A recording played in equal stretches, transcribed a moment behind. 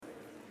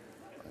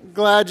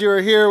Glad you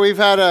are here. We've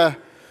had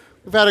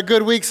a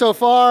good week so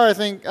far. I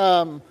think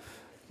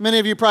many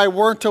of you probably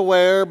weren't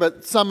aware,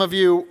 but some of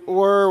you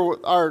were.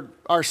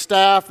 Our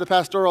staff, the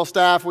pastoral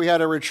staff, we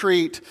had a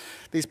retreat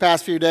these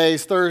past few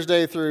days,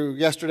 Thursday through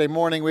yesterday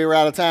morning. We were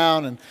out of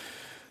town and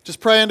just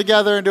praying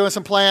together and doing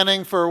some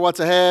planning for what's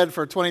ahead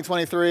for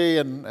 2023.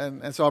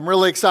 And so I'm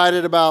really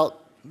excited about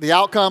the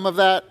outcome of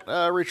that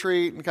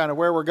retreat and kind of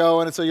where we're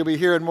going. And so you'll be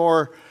hearing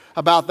more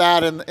about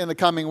that in the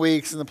coming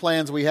weeks and the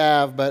plans we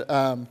have. But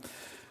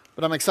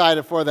I'm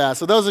excited for that.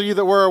 So those of you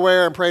that were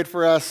aware and prayed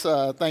for us,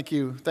 thank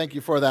you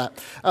for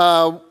that.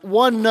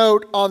 One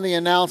note on the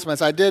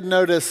announcements. I did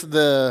notice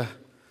the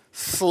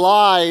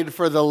slide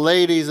for the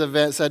ladies'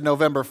 event said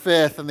November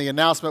 5th, and the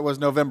announcement was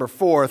November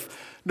 4th.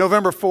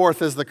 November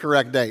 4th is the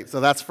correct date,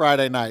 so that's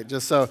Friday night.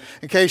 Just so,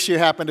 in case you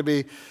happen to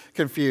be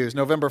confused,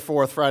 November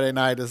 4th, Friday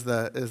night, is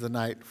the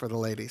night for the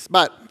ladies.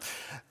 But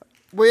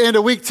we're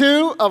into week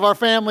 2 of our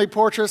family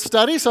portrait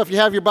study. So if you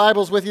have your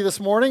Bibles with you this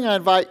morning, I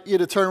invite you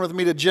to turn with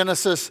me to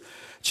Genesis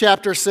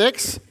chapter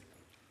 6.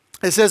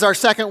 This is our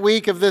second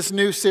week of this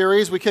new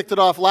series. We kicked it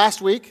off last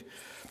week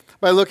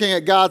by looking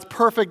at God's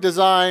perfect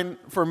design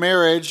for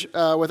marriage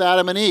with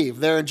Adam and Eve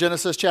there in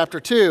Genesis chapter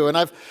 2. And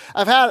I've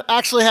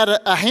actually had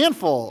a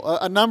handful,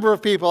 a number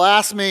of people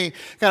ask me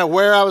kind of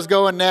where I was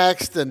going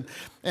next and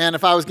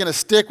if I was going to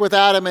stick with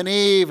Adam and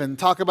Eve and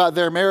talk about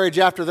their marriage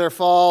after their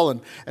fall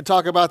and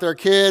talk about their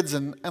kids.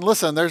 And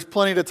listen, there's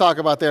plenty to talk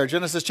about there.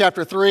 Genesis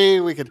chapter 3,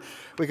 we could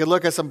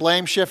look at some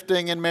blame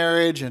shifting in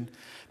marriage. And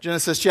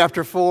Genesis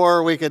chapter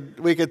 4, we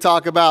could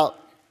talk about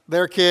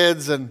their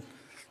kids and,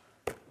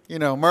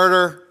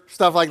 murder,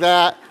 stuff like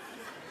that.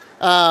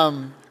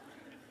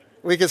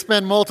 We could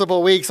spend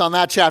multiple weeks on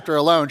that chapter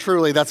alone.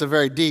 Truly, that's a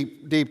very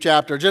deep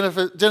chapter.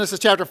 Genesis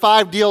chapter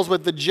 5 deals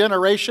with the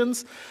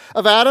generations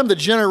of Adam. The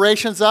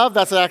generations of,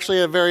 that's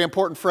actually a very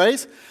important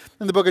phrase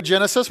in the book of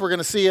Genesis. We're going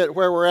to see it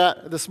where we're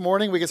at this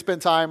morning. We could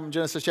spend time in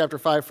Genesis chapter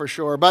 5 for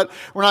sure, but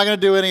we're not going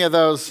to do any of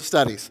those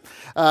studies.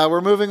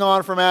 We're moving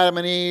on from Adam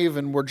and Eve,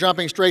 and we're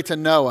jumping straight to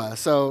Noah.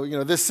 So,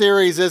 this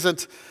series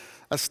isn't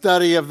a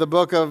study of the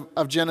book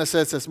of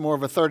Genesis. It's more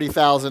of a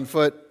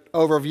 30,000-foot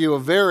overview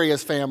of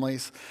various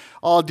families,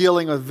 all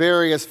dealing with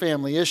various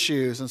family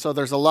issues. And so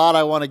there's a lot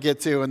I want to get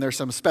to, and there's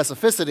some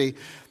specificity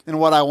in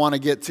what I want to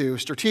get to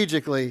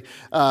strategically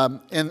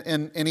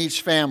in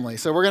each family.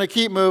 So we're going to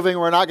keep moving.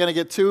 We're not going to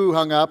get too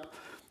hung up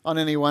on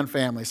any one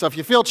family. So if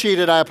you feel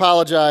cheated, I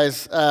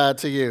apologize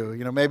to you.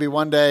 Maybe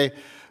one day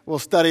we'll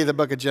study the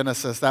book of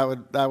Genesis.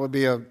 That would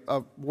be a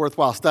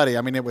worthwhile study.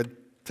 I mean, it would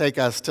take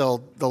us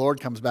till the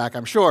Lord comes back,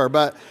 I'm sure,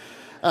 but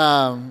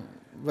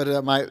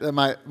it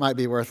might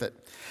be worth it.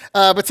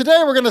 But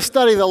today we're going to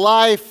study the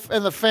life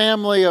and the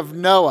family of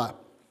Noah.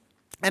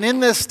 And in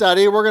this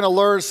study, we're going to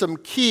learn some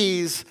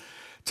keys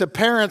to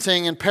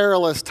parenting in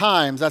perilous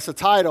times. That's the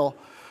title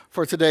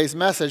for today's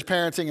message,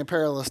 Parenting in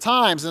Perilous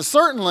Times. And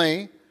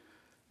certainly,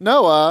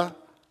 Noah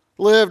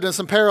lived in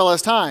some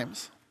perilous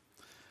times.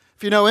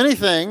 If you know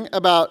anything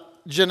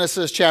about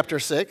Genesis chapter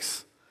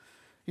 6,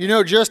 you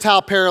know just how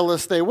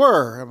perilous they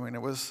were. I mean,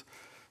 it was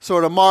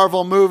sort of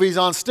Marvel movies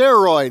on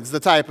steroids, the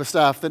type of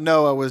stuff that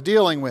Noah was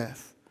dealing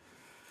with.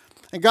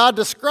 And God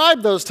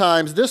described those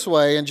times this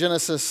way in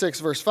Genesis 6,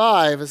 verse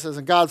 5. It says,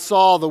 "And God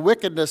saw the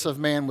wickedness of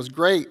man was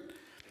great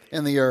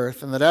in the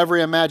earth, and that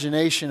every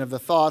imagination of the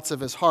thoughts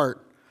of his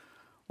heart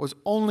was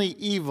only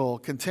evil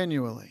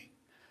continually."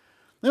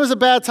 It was a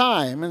bad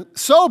time, and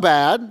so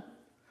bad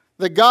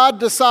that God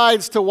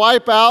decides to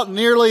wipe out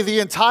nearly the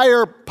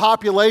entire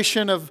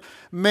population of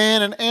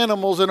man and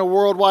animals in a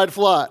worldwide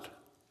flood.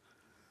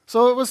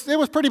 So it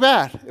was pretty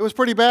bad. It was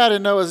pretty bad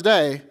in Noah's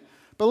day.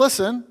 But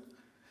listen,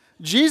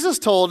 Jesus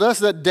told us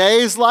that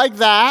days like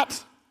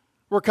that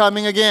were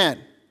coming again.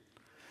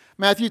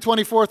 Matthew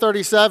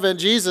 24:37,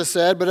 Jesus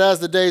said, "But as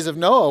the days of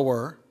Noah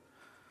were,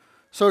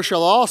 so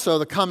shall also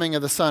the coming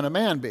of the Son of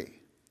Man be."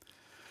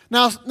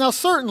 Now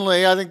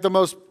certainly, I think the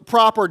most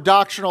proper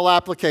doctrinal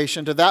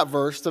application to that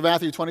verse, to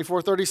Matthew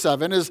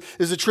 24:37, is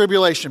the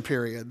tribulation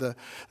period,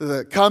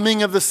 the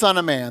coming of the Son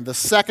of Man, the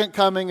second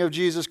coming of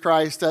Jesus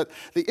Christ at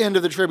the end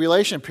of the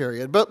tribulation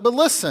period. But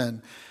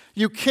listen,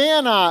 you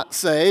cannot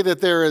say that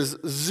there is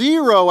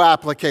zero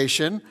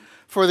application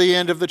for the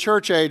end of the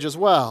church age as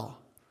well.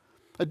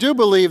 I do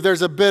believe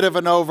there's a bit of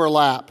an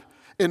overlap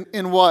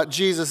in what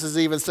Jesus is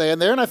even saying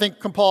there, and I think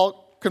Paul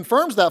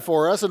confirms that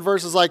for us in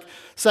verses like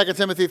 2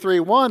 Timothy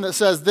 3:1 that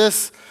says,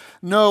 "This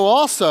know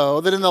also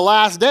that in the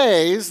last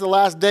days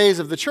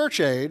of the church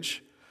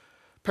age,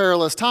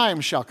 perilous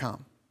times shall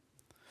come."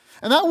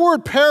 And that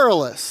word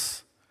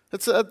perilous,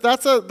 that's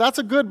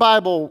a good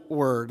Bible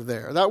word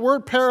there. That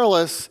word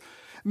perilous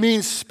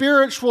means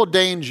spiritual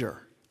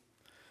danger.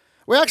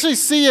 We actually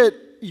see it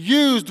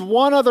used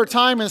one other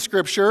time in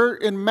Scripture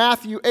in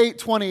Matthew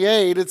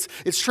 8:28.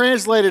 It's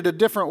translated a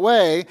different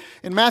way.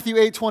 In Matthew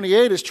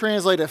 8:28 it's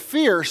translated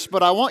fierce,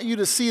 but I want you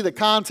to see the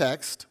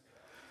context.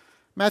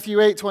 Matthew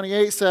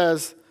 8:28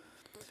 says,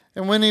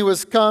 "And when he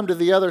was come to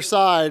the other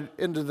side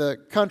into the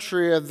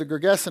country of the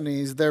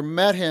Gergesenes, there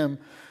met him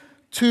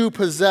two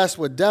possessed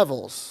with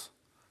devils,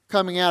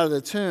 coming out of the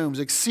tombs,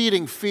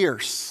 exceeding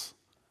fierce,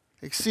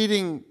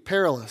 exceeding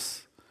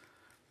perilous,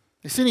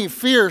 exceeding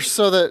fierce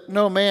so that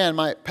no man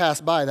might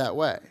pass by that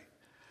way.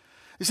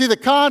 You see, the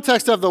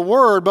context of the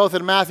word, both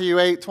in Matthew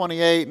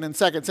 8:28 and in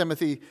 2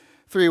 Timothy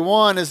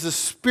 3:1, is the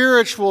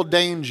spiritual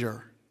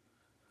danger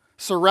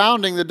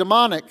surrounding the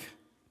demonic.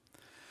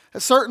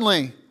 It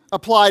certainly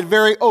applied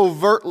very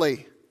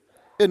overtly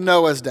in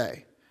Noah's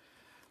day.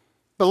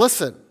 But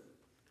listen,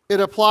 it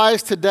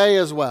applies today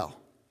as well.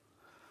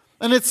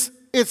 And it's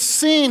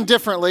seen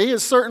differently. It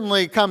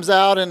certainly comes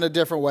out in a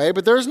different way.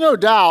 But there's no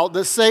doubt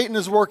that Satan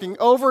is working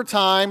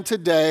overtime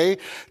today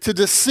to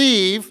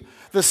deceive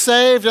the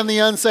saved and the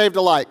unsaved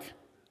alike.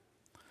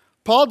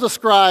 Paul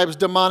describes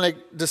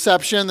demonic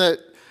deception that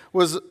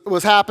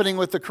was happening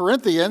with the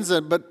Corinthians,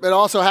 but it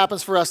also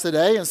happens for us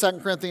today in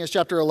 2 Corinthians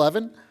chapter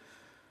 11,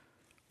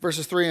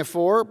 verses 3 and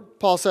 4.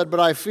 Paul said, "But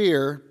I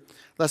fear,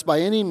 lest by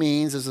any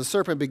means, as the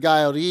serpent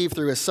beguiled Eve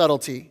through his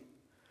subtlety,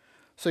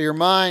 so your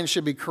mind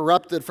should be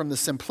corrupted from the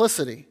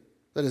simplicity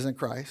that is in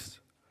Christ.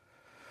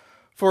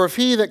 For if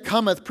he that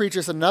cometh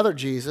preacheth another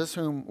Jesus,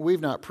 whom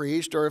we've not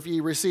preached, or if ye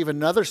receive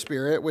another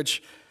spirit,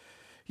 which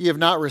ye have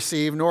not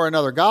received, nor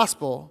another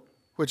gospel,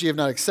 which ye have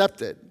not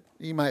accepted,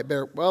 ye might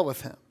bear well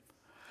with him."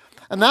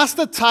 And that's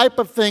the type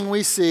of thing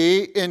we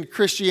see in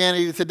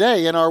Christianity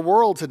today, in our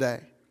world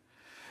today.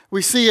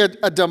 We see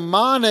a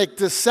demonic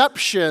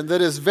deception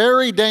that is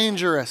very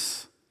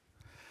dangerous.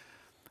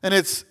 And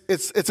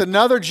it's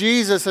another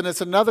Jesus, and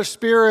it's another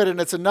spirit,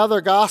 and it's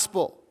another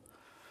gospel.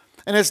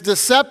 And it's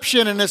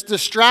deception, and it's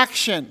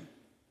distraction.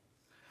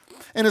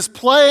 And it's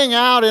playing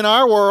out in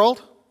our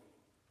world.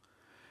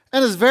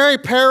 And it's very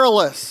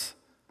perilous.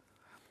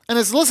 And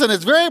it's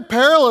very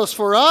perilous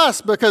for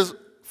us because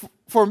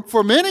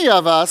for many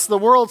of us, the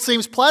world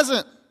seems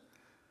pleasant.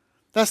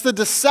 That's the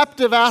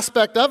deceptive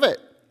aspect of it.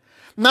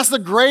 And that's the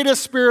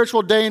greatest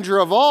spiritual danger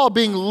of all,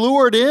 being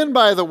lured in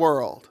by the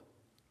world.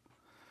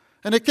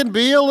 And it can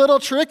be a little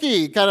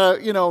tricky, kind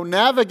of,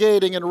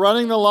 navigating and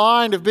running the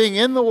line of being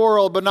in the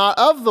world but not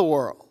of the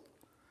world.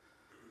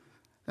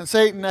 And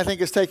Satan, I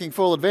think, is taking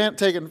full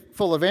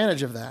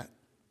advantage of that.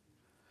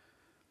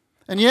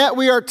 And yet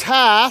we are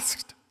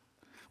tasked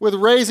with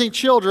raising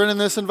children in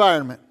this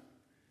environment,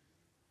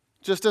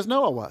 just as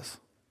Noah was.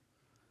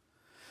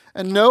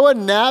 And Noah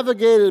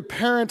navigated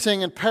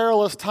parenting in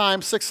perilous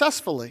times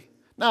successfully.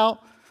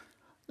 Now,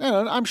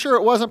 I'm sure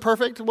it wasn't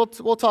perfect.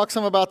 We'll talk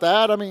some about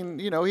that. I mean,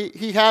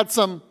 he had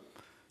some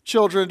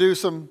children do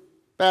some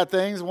bad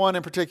things, one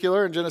in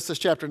particular in Genesis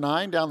chapter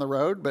 9 down the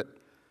road. But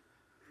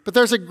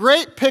there's a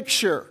great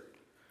picture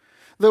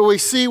that we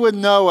see with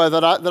Noah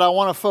that I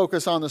want to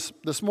focus on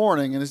this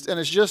morning, and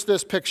it's just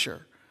this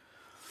picture.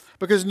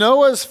 Because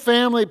Noah's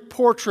family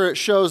portrait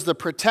shows the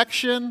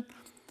protection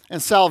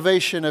and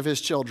salvation of his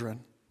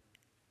children.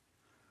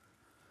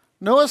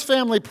 Noah's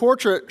family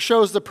portrait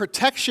shows the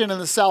protection and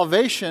the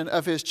salvation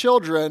of his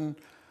children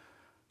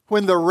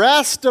when the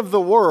rest of the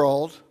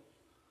world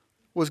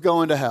was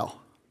going to hell.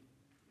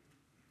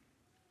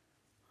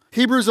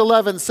 Hebrews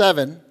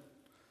 11:7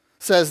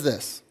 says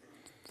this.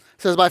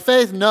 It says, "By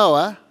faith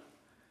Noah,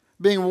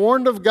 being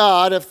warned of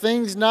God of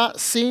things not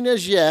seen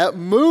as yet,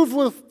 moved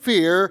with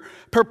fear,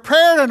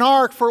 prepared an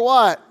ark for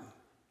what?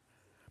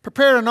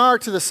 Prepared an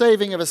ark to the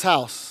saving of his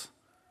house,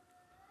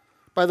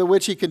 by the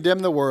which he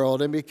condemned the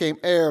world and became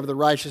heir of the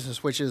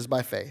righteousness which is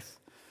by faith."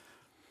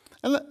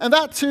 And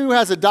that too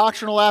has a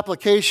doctrinal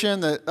application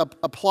that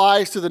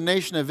applies to the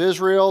nation of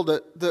Israel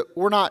that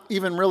we're not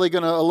even really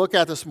going to look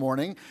at this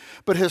morning.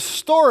 But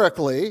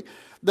historically,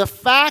 the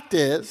fact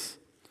is,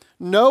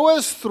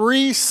 Noah's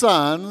 3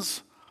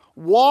 sons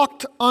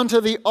walked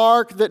onto the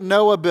ark that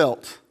Noah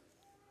built,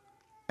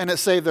 and it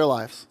saved their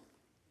lives.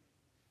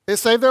 It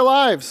saved their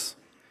lives.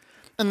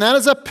 And that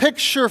is a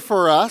picture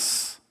for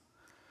us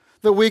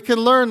that we can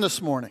learn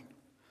this morning.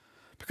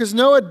 Because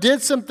Noah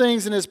did some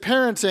things in his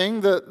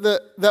parenting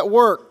that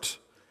worked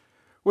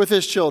with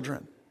his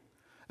children.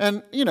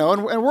 And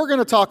we're going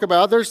to talk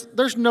about,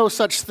 there's no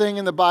such thing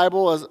in the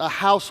Bible as a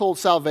household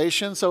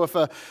salvation. So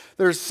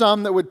there's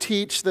some that would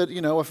teach that,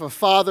 if a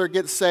father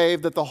gets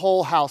saved, that the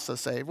whole house is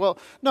saved. Well,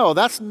 no,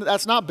 that's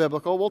not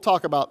biblical. We'll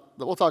talk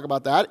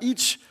about that.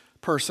 Each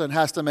person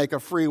has to make a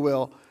free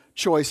will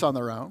choice on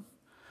their own.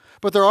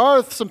 But there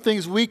are some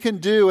things we can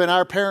do in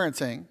our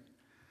parenting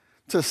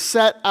to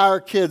set our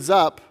kids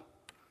up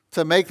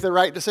to make the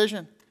right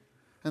decision.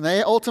 And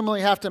they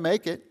ultimately have to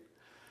make it.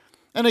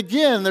 And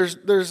again,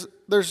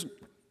 there's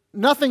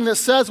nothing that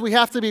says we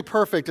have to be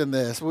perfect in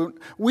this.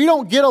 We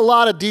don't get a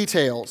lot of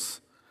details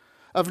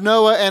of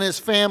Noah and his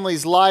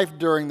family's life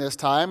during this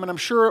time, and I'm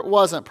sure it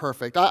wasn't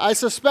perfect. I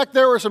suspect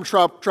there were some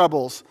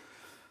troubles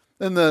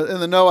in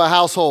the Noah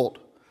household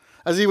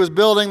as he was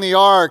building the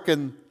ark,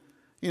 and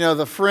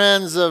the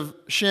friends of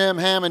Shem,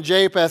 Ham, and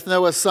Japheth,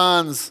 Noah's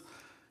sons,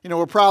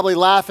 were probably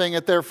laughing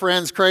at their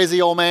friend's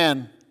crazy old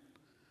man.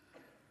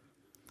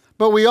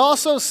 But we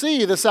also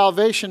see the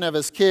salvation of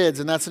his kids,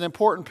 and that's an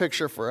important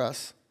picture for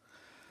us.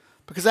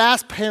 Because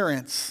as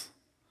parents,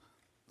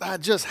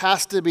 that just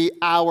has to be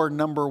our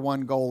number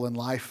one goal in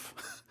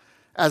life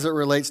as it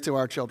relates to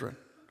our children.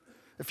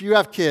 If you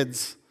have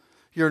kids,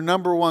 your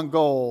number one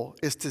goal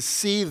is to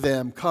see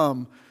them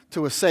come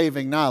to a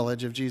saving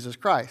knowledge of Jesus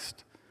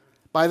Christ.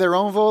 By their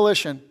own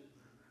volition,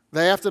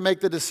 they have to make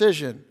the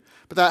decision.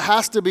 But that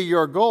has to be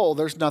your goal.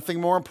 There's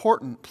nothing more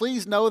important.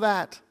 Please know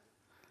that.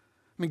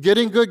 I mean,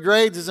 getting good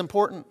grades is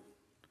important.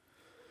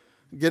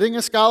 Getting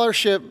a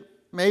scholarship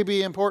may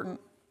be important.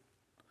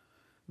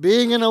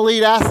 Being an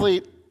elite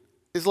athlete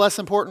is less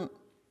important.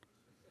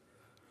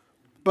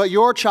 But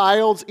your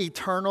child's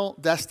eternal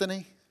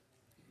destiny,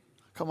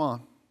 come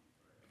on.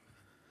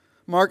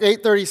 Mark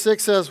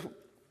 8:36 says,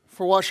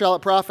 "For what shall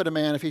it profit a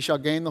man if he shall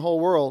gain the whole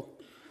world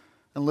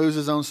and lose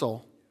his own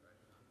soul?"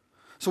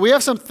 So we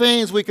have some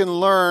things we can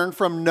learn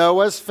from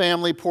Noah's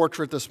family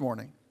portrait this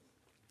morning.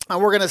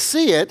 And we're going to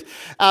see it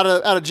out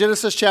of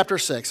Genesis chapter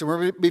 6. And we're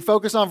going to be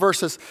focused on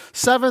verses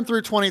 7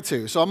 through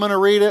 22. So I'm going to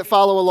read it.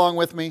 Follow along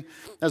with me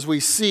as we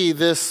see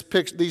these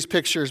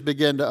pictures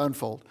begin to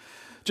unfold.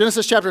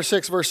 Genesis chapter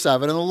 6, verse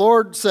 7. "And the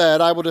Lord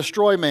said, I will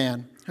destroy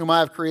man, whom I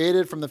have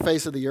created from the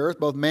face of the earth,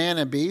 both man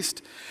and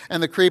beast,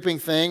 and the creeping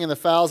thing, and the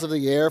fowls of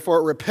the air, for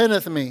it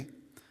repenteth me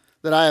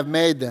that I have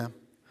made them.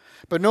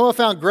 But Noah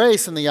found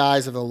grace in the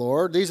eyes of the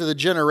Lord." These are the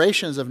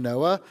generations of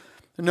Noah.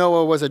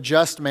 Noah was a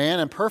just man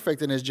and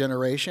perfect in his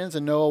generations,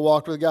 and Noah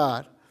walked with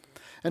God.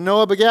 "And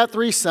Noah begat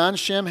 3 sons,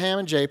 Shem, Ham,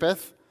 and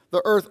Japheth.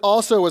 The earth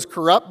also was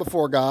corrupt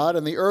before God,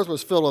 and the earth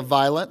was filled with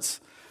violence.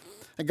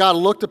 And God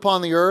looked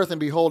upon the earth, and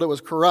behold, it was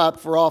corrupt,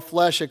 for all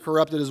flesh had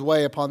corrupted his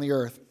way upon the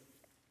earth.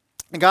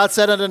 And God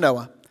said unto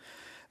Noah,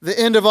 The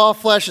end of all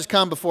flesh is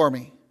come before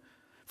me,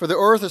 for the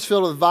earth is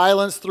filled with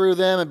violence through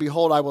them, and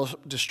behold, I will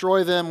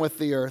destroy them with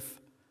the earth.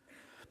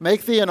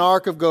 Make thee an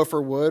ark of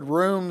gopher wood.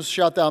 Rooms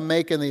shalt thou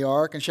make in the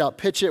ark, and shalt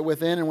pitch it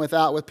within and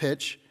without with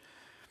pitch.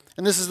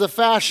 And this is the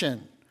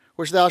fashion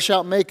which thou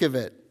shalt make of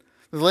it.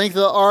 The length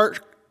of the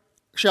ark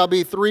shall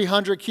be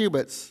 300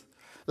 cubits,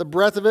 the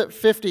breadth of it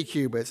 50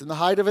 cubits, and the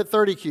height of it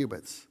 30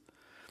 cubits.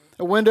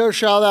 A window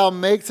shalt thou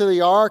make to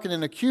the ark, and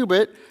in a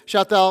cubit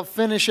shalt thou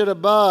finish it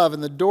above,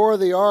 and the door of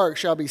the ark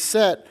shall be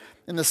set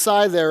in the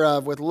side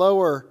thereof with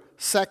lower,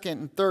 second,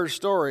 and third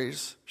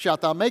stories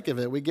shalt thou make of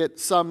it." We get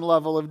some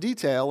level of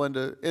detail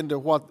into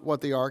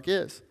what the ark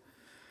is.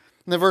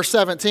 And then verse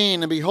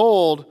 17, "And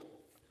behold,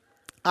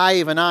 I,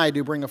 even I,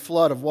 do bring a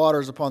flood of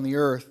waters upon the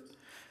earth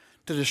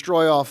to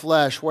destroy all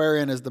flesh,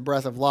 wherein is the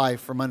breath of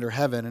life from under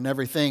heaven, and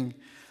everything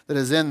that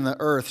is in the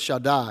earth shall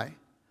die.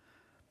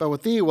 But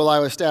with thee will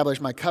I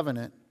establish my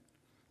covenant.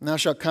 And thou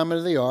shalt come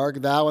into the ark,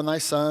 thou and thy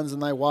sons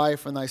and thy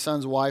wife and thy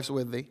sons' wives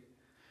with thee.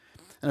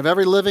 And of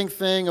every living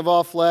thing of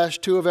all flesh,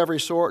 2 of every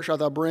sort shalt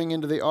thou bring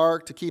into the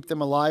ark to keep them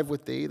alive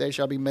with thee. They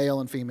shall be male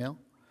and female.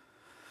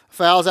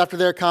 Fowls after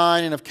their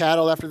kind, and of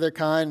cattle after their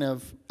kind,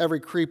 of every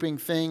creeping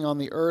thing on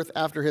the earth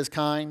after his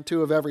kind,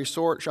 2 of every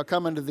sort shall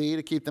come unto thee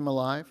to keep them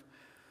alive.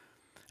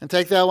 And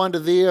take thou unto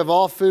thee of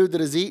all food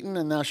that is eaten,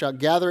 and thou shalt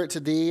gather it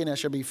to thee, and it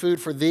shall be food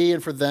for thee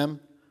and for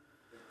them.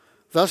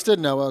 Thus did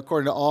Noah,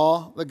 according to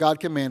all that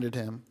God commanded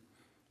him,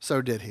 so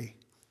did he."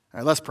 All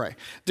right, let's pray.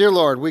 Dear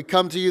Lord, we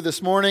come to you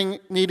this morning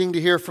needing to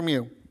hear from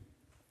you.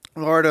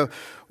 Lord,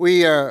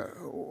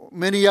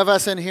 many of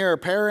us in here are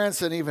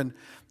parents, and even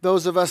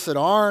those of us that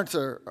aren't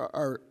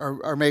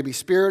are maybe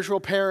spiritual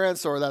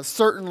parents, or that's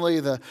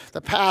certainly the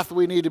path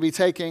we need to be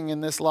taking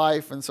in this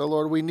life. And so,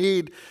 Lord, we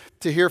need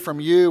to hear from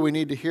you. We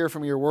need to hear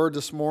from your word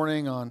this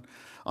morning on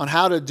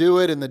how to do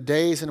it in the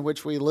days in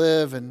which we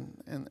live,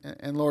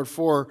 and Lord,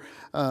 for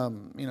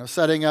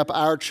setting up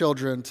our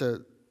children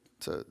to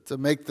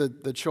make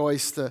the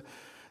choice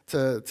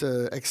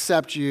to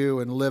accept you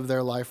and live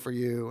their life for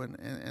you.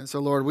 And so,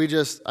 Lord,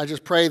 I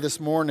just pray this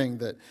morning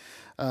that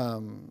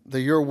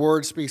your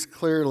word speaks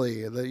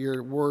clearly, that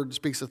your word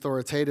speaks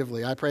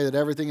authoritatively. I pray that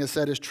everything is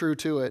said is true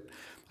to it.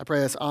 I pray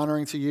that's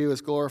honoring to you,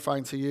 it's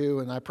glorifying to you,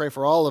 and I pray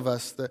for all of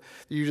us that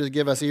you just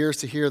give us ears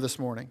to hear this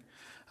morning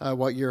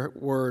what your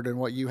word and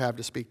what you have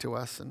to speak to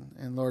us.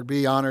 And Lord,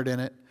 be honored in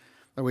it.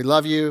 Lord, we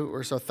love you.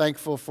 We're so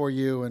thankful for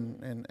you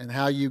and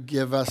how you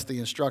give us the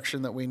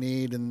instruction that we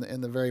need in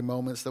the very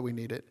moments that we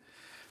need it.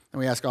 And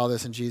we ask all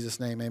this in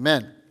Jesus' name,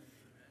 amen.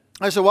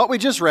 All right, so what we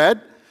just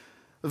read,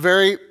 the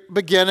very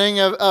beginning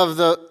of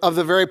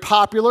the very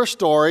popular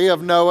story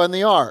of Noah and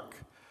the ark.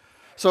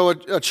 So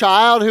a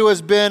child who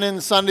has been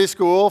in Sunday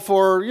school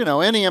for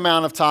any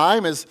amount of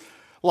time is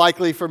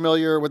likely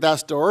familiar with that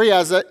story,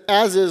 as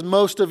is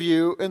most of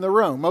you in the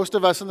room. Most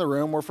of us in the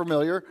room were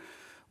familiar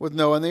with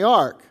Noah and the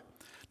ark.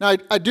 Now,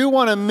 I do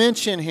want to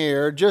mention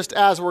here, just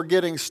as we're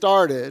getting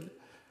started,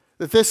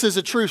 that this is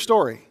a true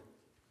story.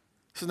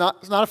 It's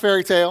not a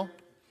fairy tale.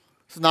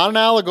 It's not an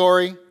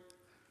allegory.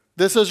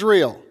 This is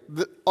real.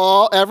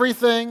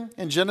 Everything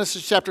in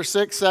Genesis chapter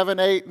 6, 7,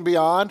 8, and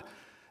beyond,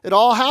 it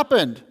all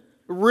happened. It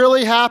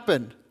really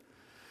happened.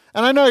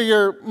 And I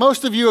know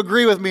most of you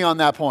agree with me on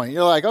that point.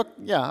 You're like, oh,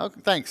 yeah,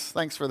 okay,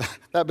 thanks for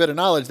that bit of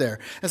knowledge there.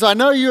 And so I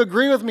know you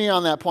agree with me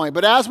on that point.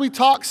 But as we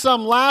talked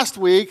some last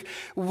week,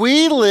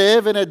 we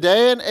live in a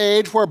day and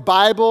age where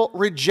Bible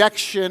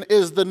rejection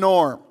is the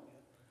norm.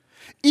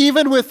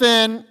 Even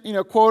within,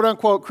 quote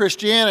unquote,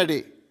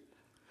 Christianity.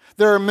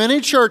 There are many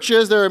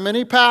churches, there are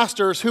many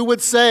pastors who would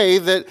say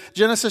that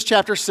Genesis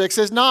chapter 6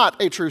 is not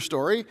a true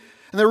story,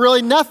 and that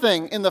really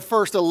nothing in the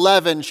first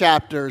 11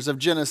 chapters of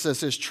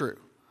Genesis is true.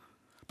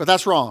 But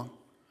that's wrong.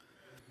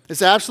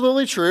 It's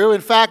absolutely true.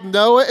 In fact,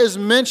 Noah is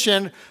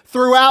mentioned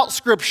throughout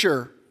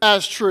Scripture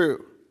as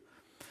true.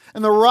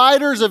 And the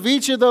writers of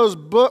each of those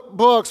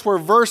books where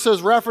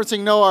verses referencing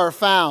Noah are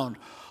found,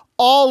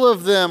 all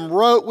of them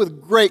wrote with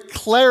great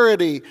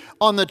clarity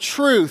on the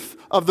truth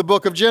of the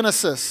book of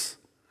Genesis.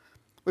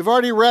 We've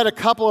already read a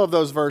couple of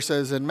those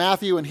verses in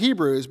Matthew and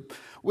Hebrews.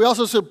 We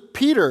also saw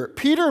Peter.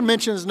 Peter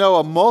mentions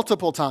Noah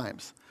multiple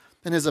times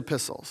in his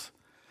epistles.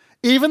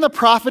 Even the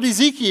prophet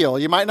Ezekiel,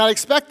 you might not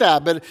expect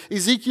that, but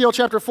Ezekiel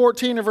chapter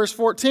 14 and verse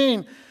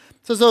 14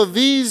 says, though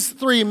these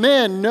three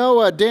men,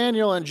 Noah,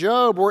 Daniel, and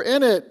Job, were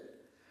in it,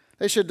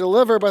 they should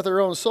deliver but their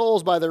own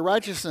souls by their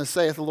righteousness,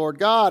 saith the Lord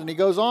God. And he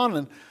goes on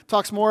and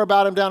talks more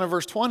about him down in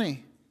verse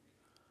 20.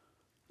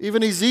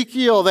 Even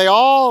Ezekiel, they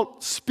all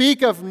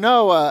speak of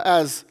Noah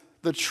as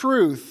the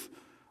truth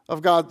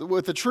of God,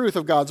 with the truth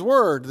of God's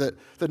word,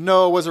 that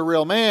Noah was a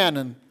real man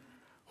and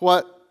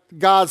what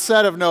God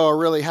said of Noah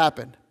really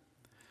happened.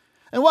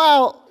 And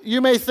while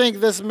you may think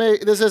this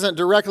isn't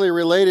directly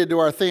related to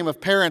our theme of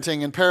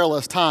parenting in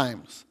perilous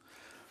times,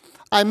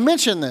 I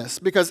mention this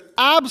because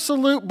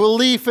absolute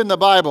belief in the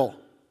Bible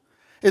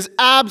is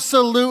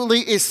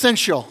absolutely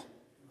essential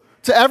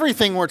to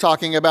everything we're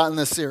talking about in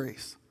this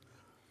series.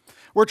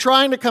 We're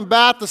trying to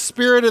combat the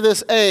spirit of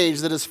this age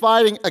that is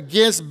fighting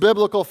against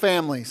biblical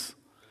families.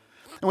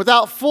 And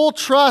without full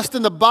trust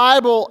in the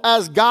Bible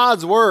as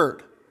God's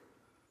word,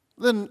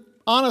 then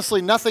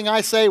honestly, nothing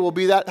I say will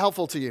be that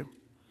helpful to you.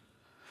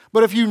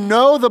 But if you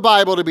know the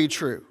Bible to be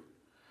true,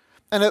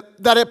 and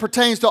that it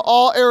pertains to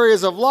all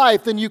areas of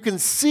life, then you can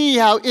see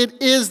how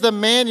it is the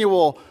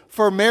manual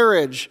for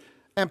marriage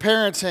and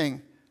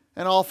parenting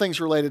and all things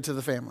related to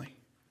the family.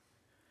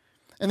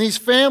 And these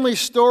family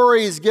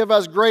stories give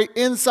us great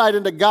insight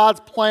into God's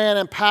plan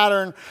and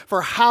pattern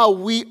for how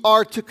we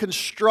are to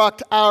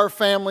construct our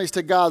families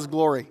to God's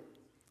glory.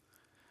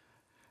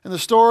 And the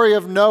story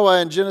of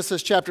Noah in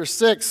Genesis chapter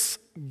 6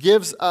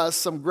 gives us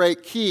some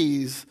great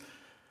keys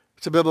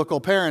to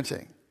biblical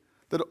parenting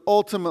that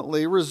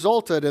ultimately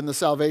resulted in the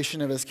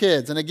salvation of his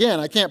kids. And again,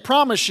 I can't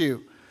promise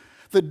you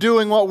that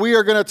doing what we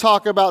are going to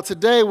talk about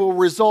today will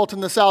result in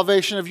the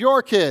salvation of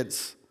your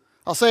kids.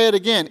 I'll say it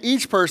again.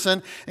 Each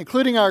person,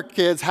 including our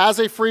kids, has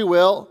a free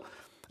will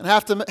and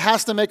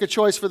has to make a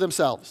choice for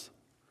themselves.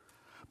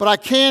 But I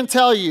can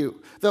tell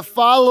you that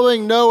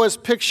following Noah's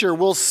picture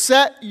will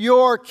set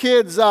your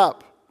kids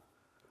up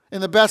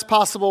in the best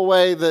possible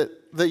way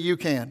that you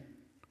can.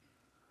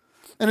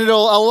 And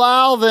it'll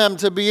allow them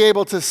to be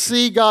able to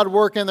see God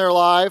work in their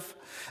life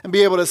and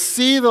be able to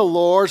see the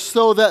Lord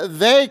so that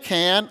they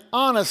can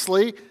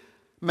honestly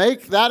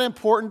make that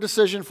important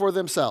decision for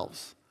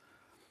themselves.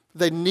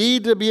 They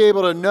need to be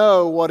able to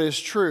know what is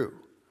true.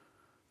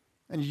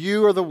 And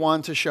you are the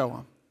one to show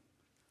them.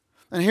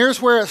 And here's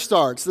where it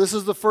starts. This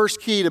is the first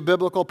key to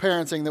biblical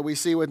parenting that we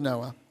see with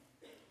Noah.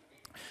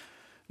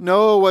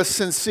 Noah was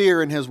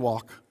sincere in his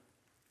walk.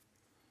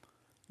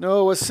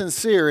 Noah was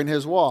sincere in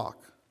his walk.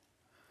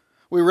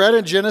 We read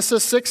in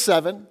Genesis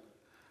 6:7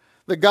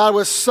 that God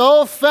was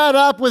so fed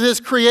up with his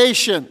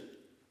creation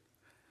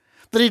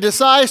that he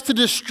decides to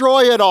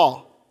destroy it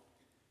all,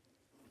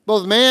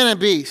 both man and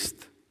beast.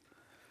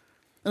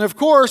 And of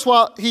course,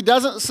 while he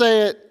doesn't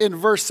say it in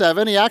verse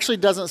 7, he actually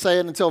doesn't say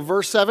it until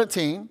verse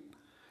 17,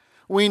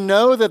 we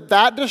know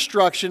that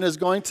destruction is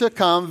going to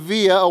come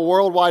via a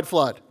worldwide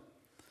flood.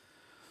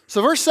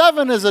 So verse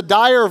 7 is a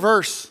dire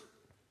verse.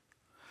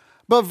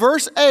 But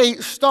verse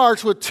 8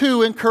 starts with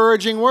two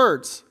encouraging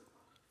words.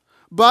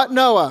 But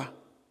Noah.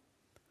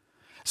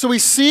 So we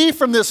see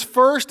from this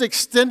first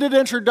extended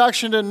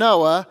introduction to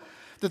Noah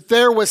that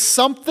there was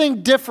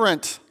something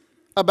different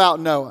about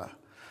Noah.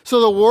 So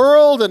the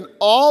world and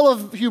all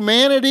of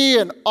humanity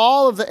and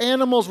all of the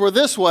animals were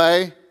this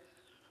way,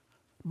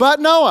 but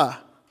Noah.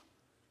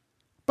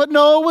 But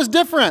Noah was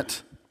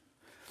different.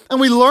 And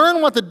we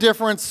learn what the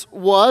difference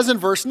was in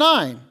verse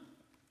 9.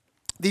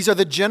 These are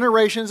the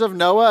generations of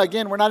Noah.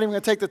 Again, we're not even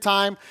going to take the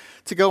time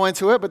to go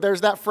into it, but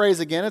there's that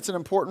phrase again. It's an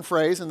important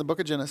phrase in the book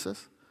of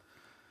Genesis.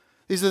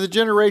 These are the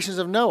generations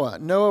of Noah.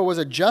 Noah was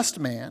a just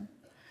man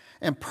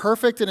and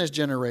perfect in his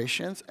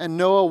generations, and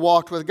Noah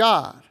walked with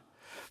God.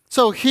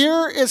 So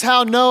here is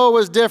how Noah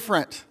was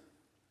different.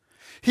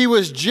 He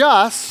was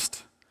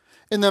just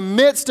in the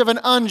midst of an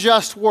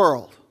unjust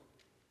world.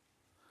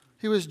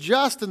 He was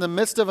just in the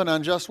midst of an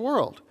unjust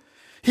world.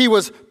 He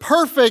was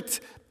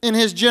perfect in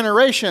his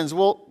generations.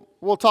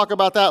 We'll talk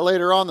about that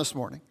later on this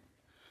morning.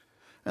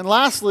 And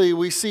lastly,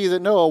 we see that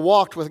Noah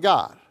walked with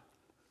God.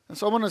 And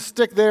so I'm going to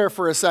stick there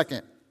for a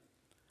second.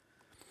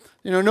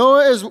 You know,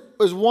 Noah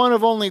is one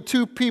of only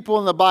two people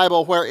in the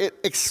Bible where it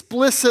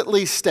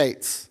explicitly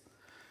states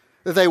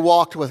that they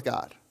walked with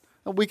God.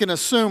 And we can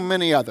assume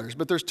many others,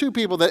 but there's two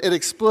people that it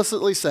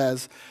explicitly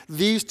says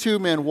these two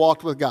men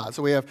walked with God.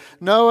 So we have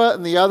Noah,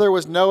 and the other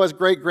was Noah's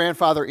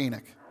great-grandfather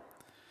Enoch.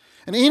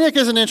 And Enoch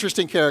is an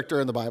interesting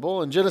character in the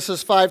Bible. In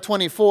Genesis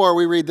 5:24,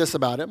 we read this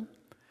about him.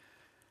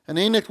 And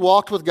Enoch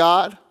walked with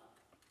God,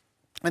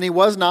 and he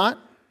was not,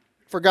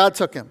 for God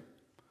took him.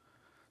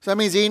 So that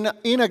means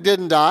Enoch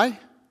didn't die.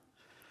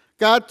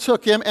 God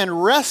took him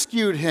and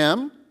rescued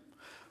him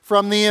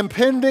from the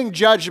impending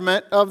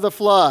judgment of the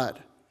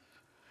flood,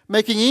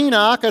 making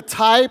Enoch a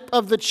type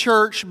of the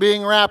church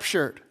being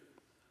raptured.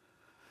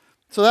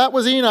 So that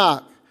was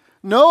Enoch.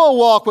 Noah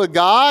walked with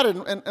God,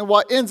 and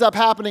what ends up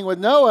happening with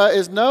Noah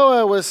is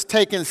Noah was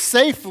taken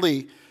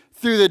safely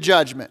through the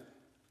judgment,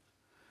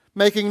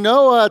 making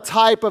Noah a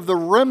type of the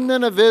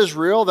remnant of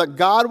Israel that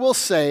God will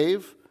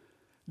save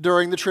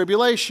during the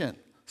tribulation.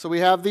 So we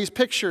have these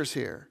pictures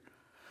here.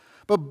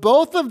 But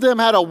both of them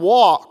had a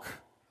walk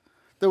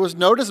that was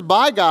noticed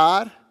by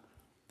God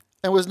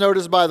and was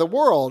noticed by the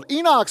world.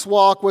 Enoch's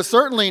walk was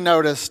certainly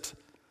noticed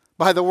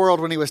by the world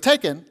when he was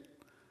taken,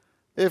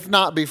 if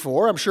not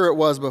before. I'm sure it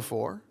was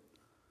before.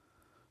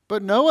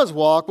 But Noah's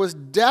walk was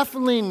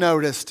definitely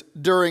noticed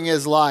during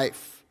his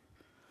life.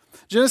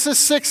 Genesis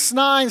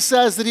 6:9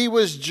 says that he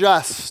was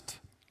just.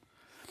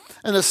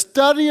 And the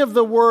study of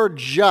the word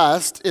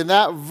just in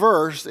that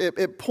verse,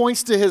 it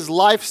points to his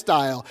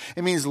lifestyle.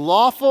 It means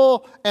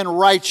lawful and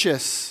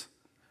righteous.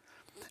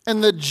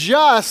 And the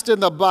just in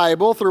the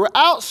Bible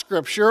throughout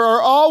Scripture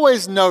are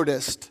always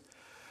noticed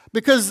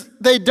because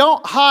they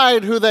don't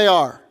hide who they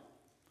are.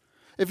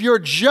 If you're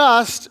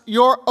just,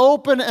 you're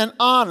open and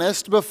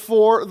honest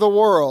before the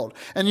world,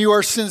 and you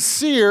are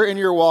sincere in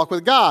your walk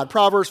with God.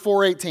 Proverbs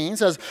 4:18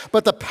 says,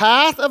 "But the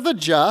path of the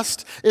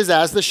just is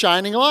as the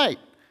shining light.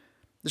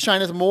 That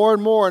shineth more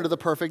and more into the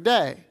perfect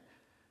day."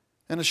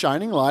 And a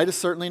shining light is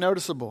certainly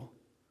noticeable.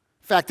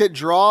 In fact, it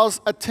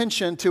draws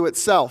attention to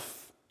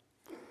itself.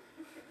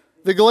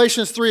 The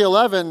Galatians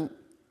 3:11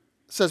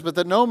 says, "But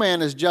that no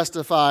man is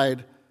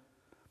justified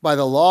by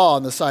the law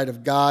in the sight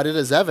of God, it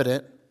is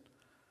evident,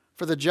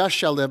 for the just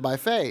shall live by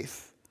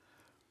faith."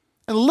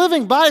 And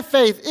living by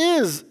faith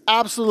is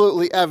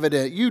absolutely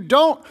evident. You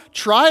don't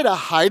try to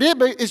hide it,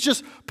 but it's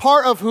just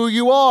part of who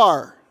you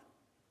are.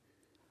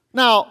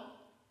 Now,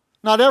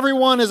 not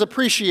everyone is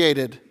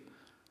appreciated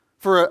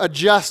for a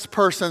just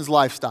person's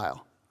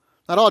lifestyle.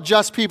 Not all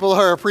just people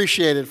are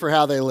appreciated for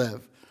how they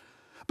live.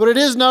 But it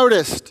is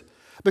noticed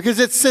because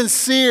it's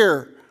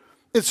sincere.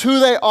 It's who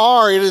they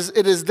are.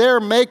 It is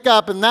their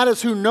makeup, and that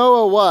is who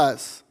Noah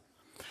was.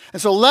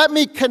 And so let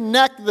me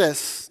connect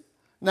this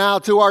now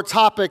to our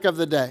topic of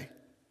the day.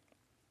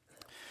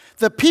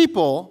 The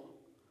people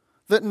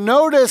that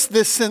notice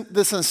the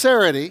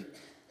sincerity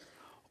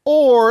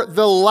or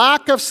the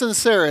lack of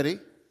sincerity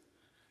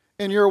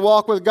in your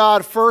walk with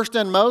God first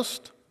and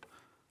most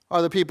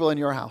are the people in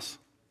your house.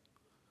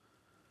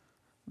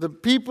 The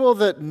people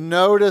that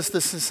notice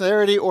the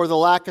sincerity or the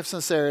lack of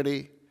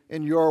sincerity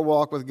in your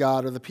walk with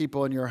God are the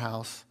people in your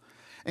house,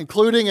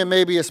 including and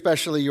maybe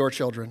especially your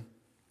children.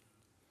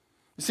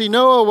 You see,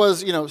 Noah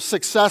was,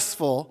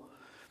 successful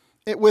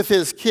with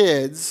his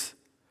kids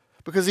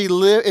because he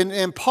lived,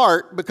 in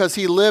part, because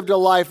he lived a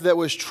life that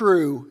was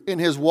true in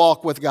his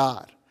walk with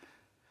God.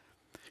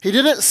 He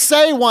didn't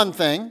say one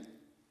thing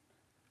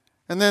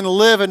and then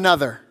live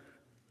another.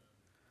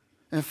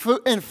 In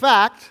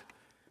fact,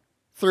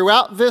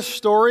 throughout this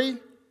story,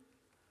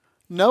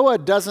 Noah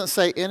doesn't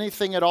say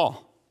anything at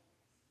all.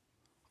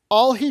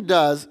 All he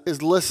does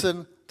is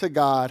listen to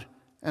God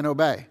and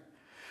obey.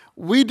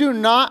 We do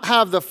not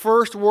have the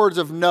first words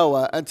of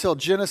Noah until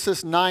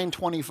Genesis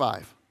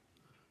 9:25,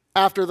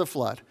 after the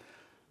flood.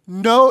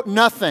 No,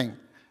 nothing.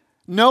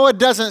 Noah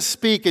doesn't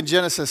speak in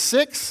Genesis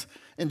 6,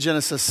 in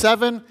Genesis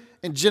 7,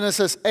 in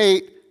Genesis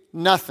 8,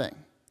 nothing.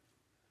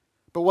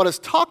 But what is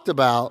talked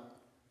about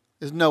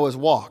is Noah's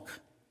walk.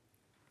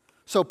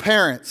 So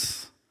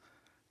parents,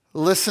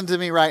 listen to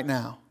me right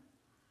now,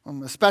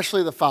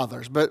 especially the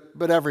fathers,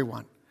 but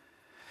everyone.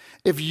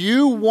 If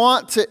you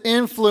want to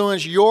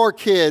influence your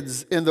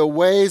kids in the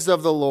ways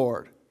of the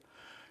Lord,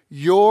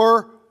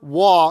 your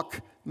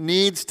walk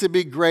needs to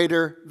be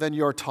greater than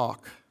your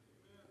talk.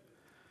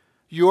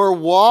 Your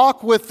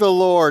walk with the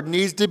Lord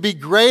needs to be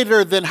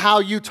greater than how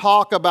you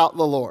talk about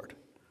the Lord.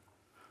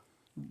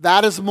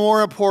 That is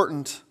more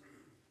important.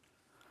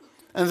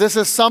 And this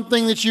is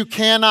something that you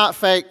cannot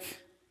fake.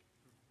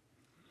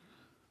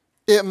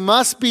 It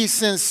must be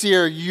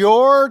sincere.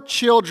 Your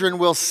children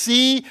will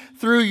see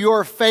through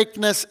your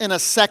fakeness in a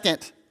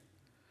second.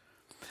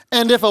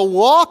 And if a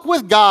walk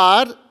with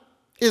God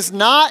is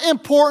not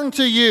important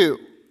to you,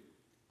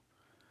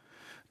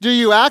 do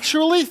you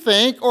actually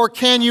think or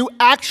can you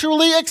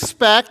actually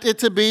expect it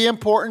to be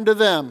important to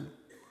them?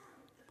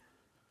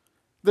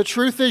 The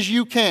truth is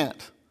you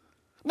can't.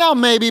 Now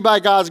maybe by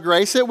God's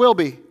grace it will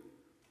be.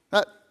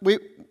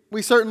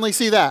 We certainly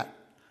see that.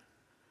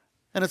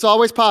 And it's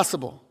always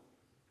possible.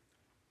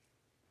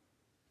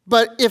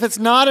 But if it's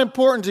not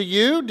important to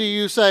you, do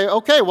you say,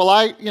 okay,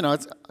 well,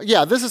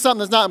 this is something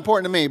that's not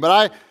important to me,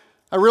 but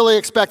I really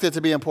expect it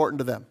to be important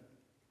to them.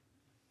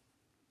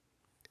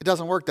 It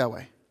doesn't work that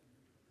way.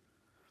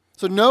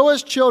 So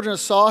Noah's children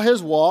saw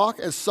his walk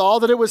and saw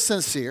that it was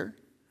sincere.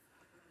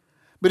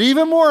 But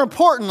even more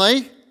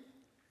importantly,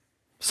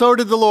 So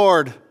did the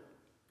Lord.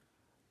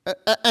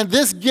 And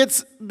this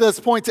gets this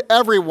point to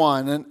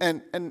everyone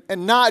and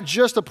not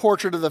just a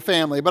portrait of the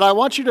family. But I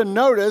want you to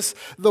notice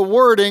the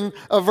wording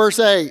of verse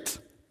 8.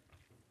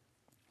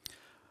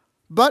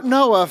 But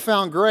Noah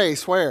found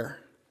grace where?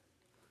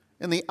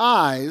 In the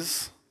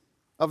eyes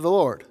of the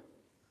Lord.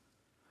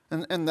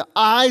 And the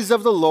eyes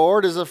of the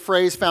Lord is a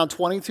phrase found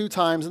 22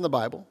 times in the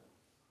Bible.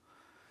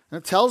 And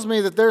it tells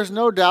me that there's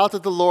no doubt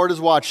that the Lord is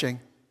watching.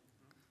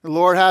 The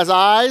Lord has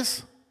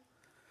eyes,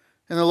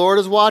 and the Lord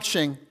is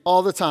watching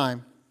all the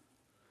time.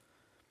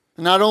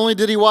 And not only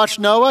did he watch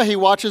Noah, he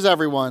watches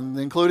everyone,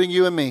 including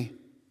you and me.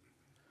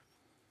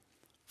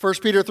 1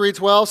 Peter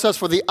 3:12 says,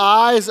 For the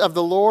eyes of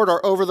the Lord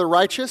are over the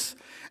righteous,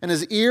 and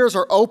his ears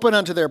are open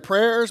unto their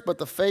prayers, but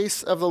the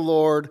face of the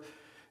Lord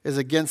is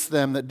against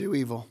them that do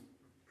evil.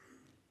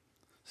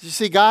 So you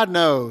see, God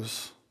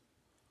knows.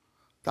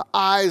 The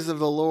eyes of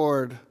the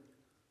Lord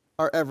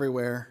are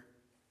everywhere.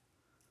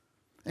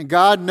 And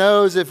God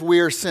knows if we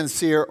are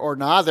sincere or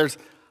not. There's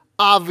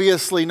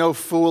obviously no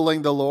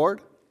fooling the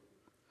Lord.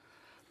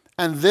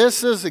 And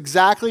this is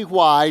exactly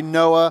why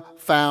Noah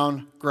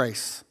found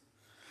grace.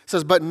 It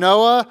says, but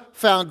Noah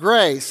found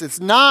grace. It's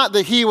not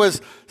that he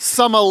was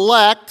some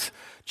elect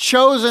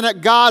chosen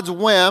at God's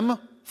whim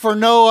for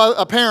no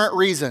apparent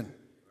reason.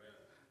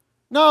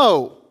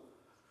 No.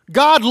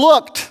 God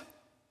looked.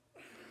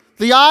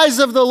 The eyes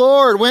of the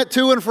Lord went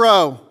to and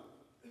fro.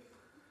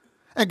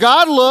 And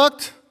God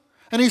looked,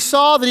 and he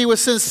saw that he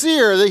was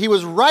sincere, that he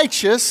was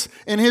righteous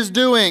in his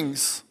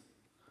doings.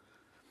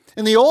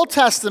 In the Old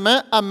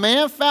Testament, a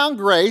man found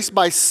grace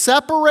by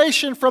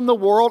separation from the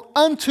world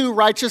unto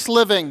righteous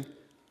living.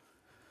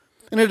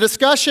 In a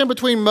discussion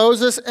between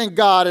Moses and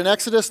God in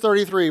Exodus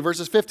 33,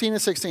 verses 15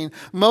 and 16,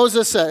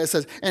 Moses said, it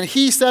says, and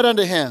he said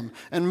unto him,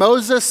 and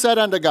Moses said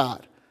unto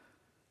God,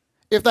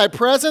 if thy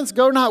presence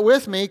go not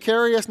with me,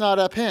 carry us not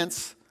up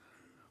hence.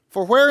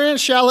 For wherein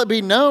shall it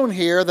be known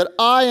here that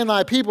I and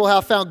thy people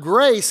have found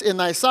grace in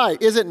thy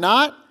sight? Is it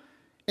not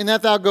in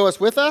that thou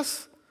goest with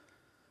us?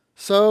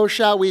 So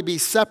shall we be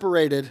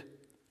separated,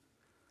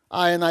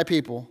 I and thy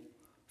people,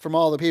 from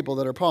all the people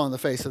that are upon the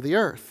face of the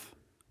earth.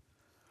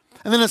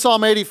 And then in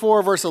Psalm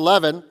 84, verse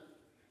 11,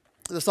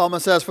 the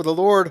psalmist says, for the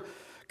Lord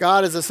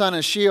God is the sun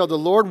and shield. The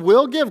Lord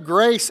will give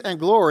grace and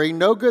glory.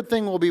 No good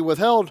thing will be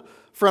withheld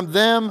from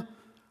them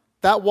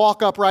that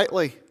walk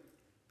uprightly.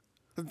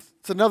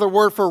 It's another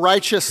word for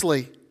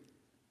righteously.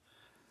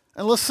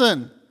 And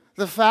listen,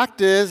 the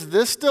fact is,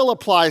 this still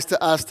applies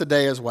to us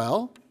today as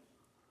well.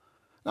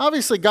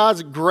 Obviously,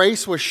 God's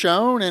grace was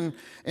shown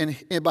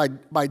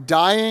by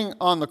dying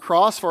on the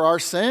cross for our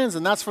sins,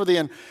 and that's for the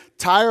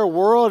entire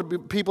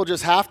world. People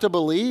just have to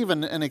believe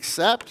and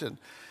accept,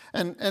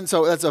 and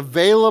so that's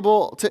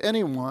available to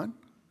anyone.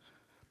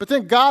 But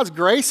then God's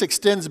grace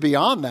extends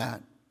beyond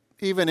that,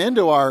 even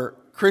into our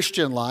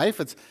Christian life.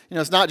 It's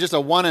not just a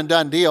one and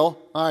done deal.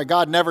 All right,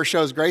 God never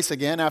shows grace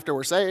again after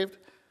we're saved.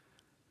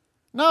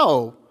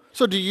 No.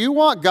 So do you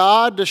want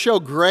God to show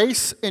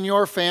grace in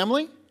your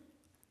family?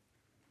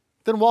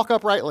 Then walk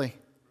uprightly,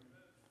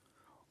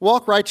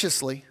 walk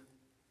righteously,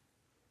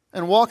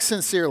 and walk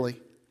sincerely.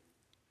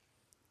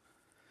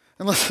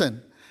 And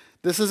listen,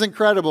 this is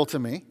incredible to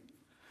me,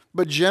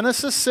 but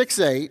Genesis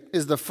 6:8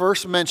 is the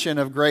first mention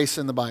of grace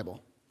in the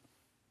Bible.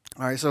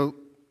 All right, so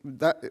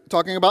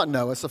talking about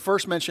Noah, it's the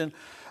first mention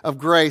of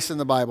grace in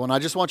the Bible, and I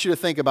just want you to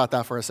think about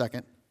that for a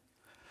second.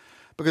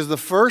 Because the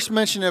first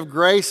mention of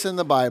grace in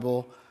the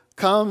Bible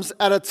comes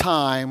at a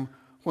time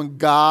when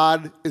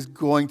God is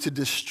going to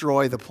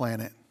destroy the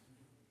planet.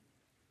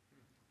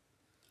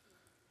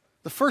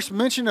 The first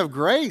mention of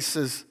grace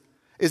is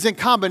in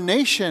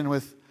combination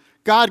with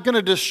God going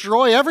to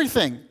destroy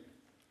everything.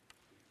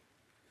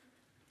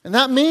 And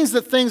that means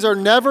that things are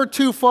never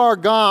too far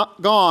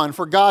gone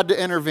for God to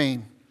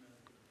intervene.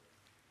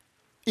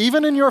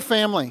 Even in your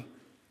family.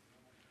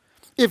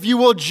 If you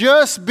will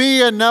just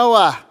be a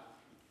Noah,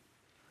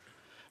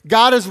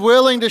 God is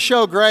willing to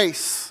show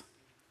grace.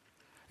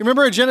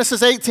 Remember in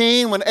Genesis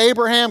 18 when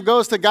Abraham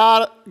goes to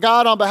God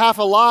on behalf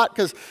of Lot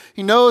because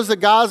he knows that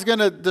God's going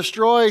to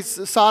destroy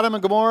Sodom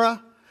and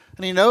Gomorrah,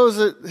 and he knows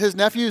that his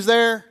nephew's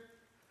there,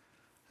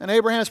 and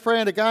Abraham's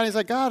praying to God, and he's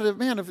like, God,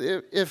 man,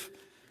 if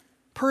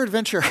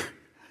peradventure,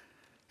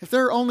 if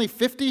there are only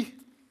 50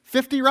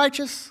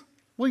 righteous,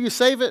 will you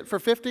save it for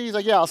 50? He's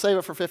like, yeah, I'll save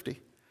it for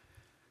 50.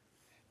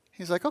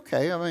 He's like,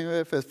 okay, I mean,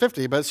 if it's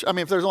 50, but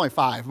if there's only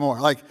 5 more,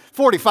 like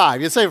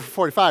 45, you'd save it for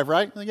 45,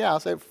 right? Like, yeah, I'll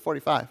save it for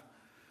 45.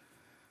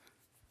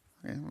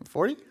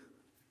 40?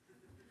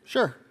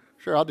 Sure,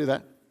 I'll do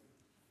that.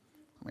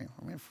 I mean,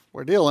 if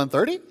we're dealing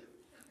 30?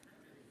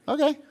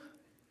 Okay.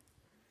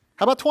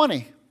 How about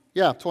 20?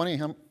 Yeah,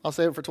 20. I'll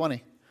save it for 20.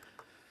 How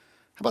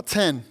about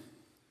 10?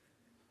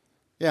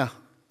 Yeah,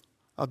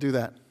 I'll do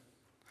that.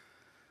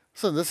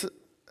 So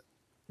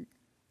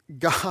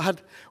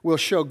God will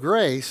show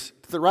grace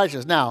to the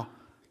righteous. Now,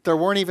 there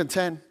weren't even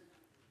 10.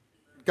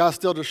 God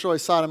still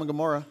destroys Sodom and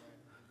Gomorrah.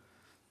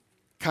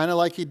 Kind of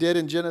like he did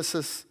in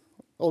Genesis.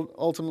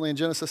 Ultimately in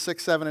Genesis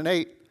 6, 7, and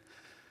 8,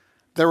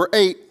 there were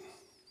 8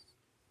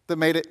 that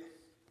made it.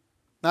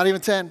 Not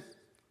even 10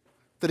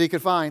 that he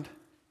could find.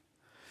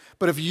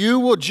 But if you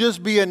will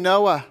just be a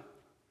Noah,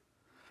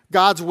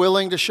 God's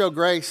willing to show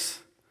grace.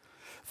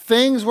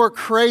 Things were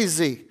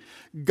crazy.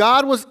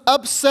 God was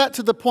upset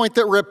to the point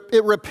that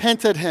it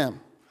repented him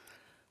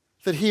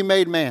that he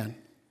made man.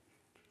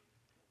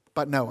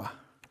 But Noah.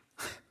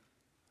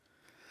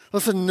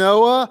 Listen,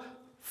 Noah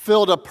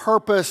filled a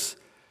purpose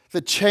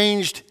that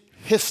changed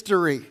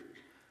history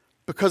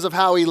because of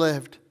how he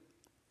lived.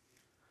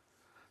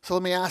 So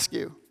let me ask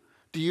you,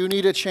 do you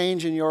need a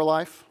change in your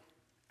life?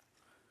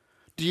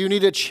 Do you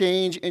need a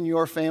change in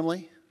your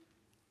family?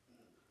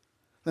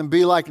 Then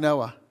be like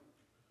Noah.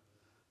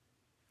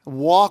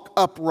 Walk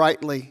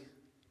uprightly.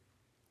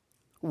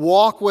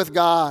 Walk with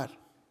God.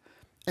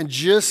 And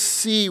just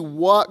see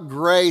what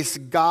grace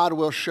God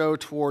will show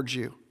towards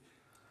you.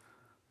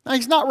 Now,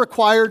 he's not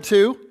required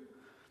to.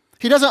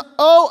 He doesn't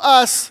owe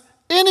us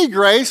any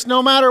grace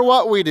no matter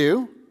what we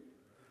do.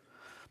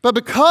 But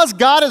because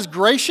God is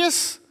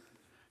gracious,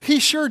 he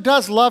sure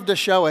does love to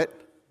show it.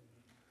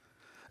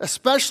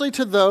 Especially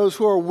to those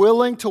who are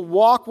willing to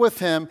walk with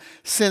him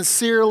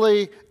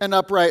sincerely and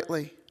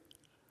uprightly.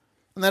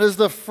 And that is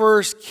the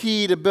first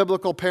key to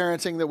biblical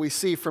parenting that we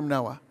see from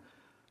Noah.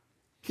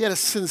 He had a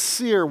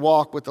sincere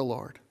walk with the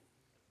Lord.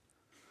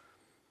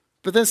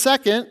 But then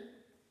second,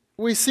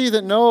 we see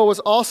that Noah was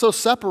also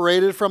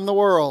separated from the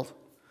world.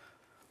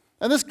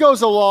 And this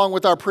goes along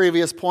with our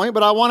previous point,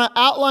 but I want to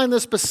outline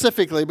this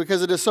specifically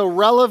because it is so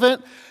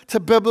relevant to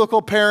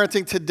biblical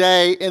parenting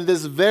today in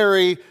this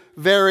very,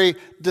 very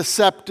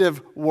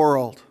deceptive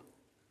world.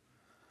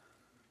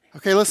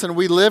 Okay, listen,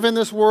 we live in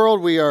this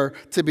world. We are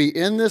to be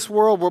in this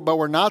world, but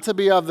we're not to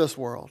be of this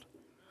world.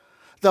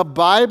 The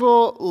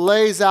Bible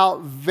lays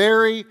out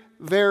very,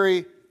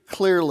 very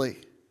clearly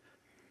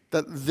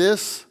that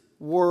this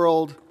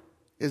world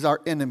is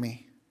our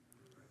enemy.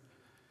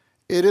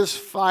 It is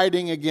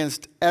fighting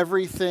against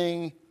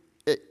everything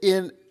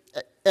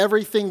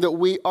that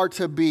we are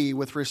to be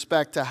with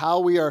respect to how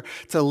we are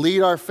to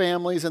lead our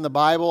families in the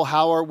Bible,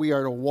 we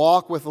are to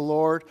walk with the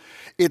Lord.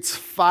 It's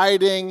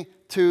fighting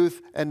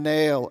tooth and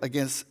nail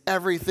against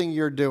everything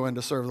you're doing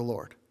to serve the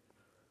Lord.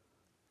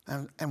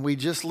 And we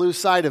just lose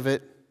sight of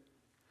it.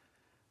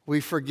 We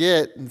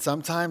forget, and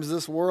sometimes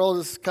this world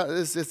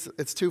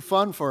it's too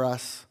fun for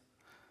us.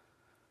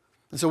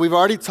 And so we've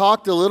already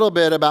talked a little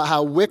bit about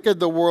how wicked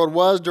the world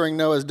was during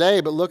Noah's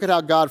day, but look at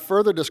how God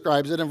further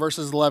describes it in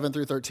verses 11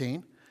 through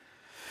 13.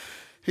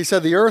 He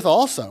said, the earth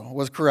also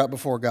was corrupt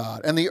before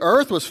God, and the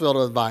earth was filled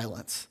with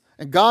violence.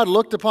 And God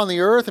looked upon the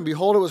earth, and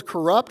behold, it was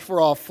corrupt, for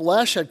all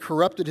flesh had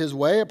corrupted his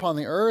way upon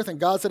the earth. And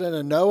God said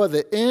unto Noah,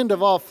 the end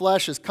of all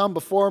flesh is come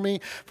before me,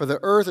 for the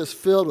earth is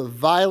filled with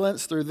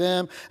violence through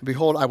them. And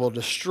behold, I will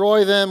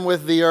destroy them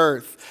with the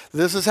earth.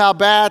 This is how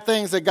bad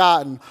things had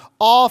gotten.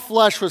 All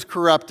flesh was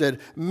corrupted,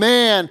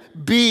 man,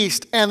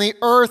 beast, and the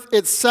earth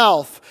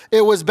itself.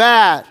 It was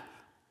bad.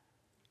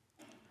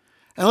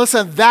 And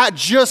listen, that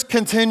just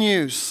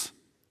continues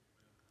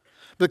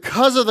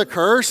because of the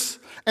curse.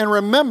 And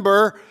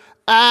remember,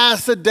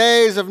 as the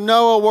days of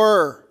Noah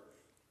were,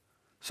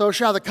 so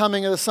shall the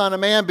coming of the Son of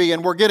Man be.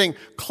 And we're getting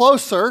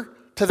closer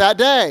to that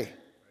day.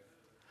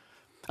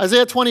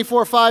 Isaiah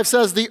 24:5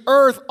 says, the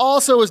earth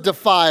also is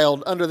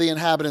defiled under the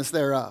inhabitants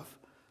thereof.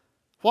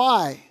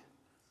 Why?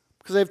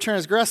 Because they've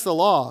transgressed the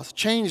laws,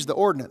 changed the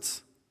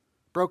ordinance,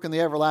 broken the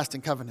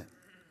everlasting covenant.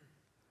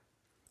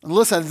 And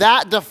listen,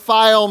 that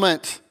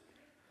defilement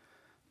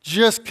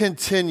just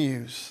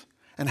continues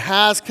and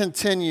has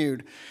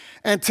continued.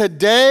 And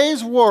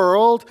today's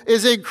world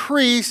is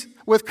increased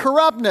with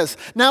corruptness.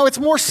 Now it's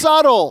more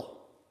subtle.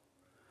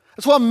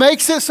 That's what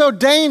makes it so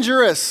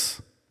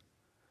dangerous.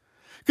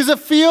 Because it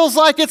feels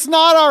like it's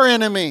not our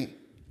enemy.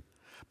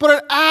 But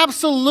it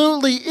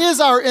absolutely is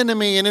our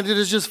enemy, and it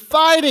is just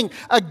fighting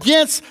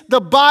against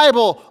the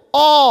Bible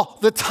all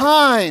the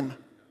time.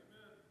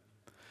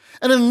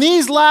 And in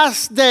these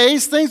last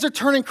days, things are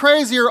turning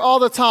crazier all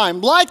the time,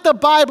 like the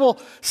Bible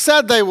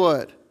said they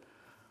would.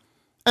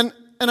 And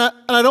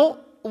I don't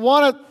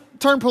want to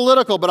turn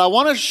political, but I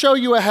want to show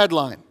you a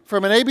headline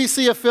from an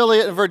ABC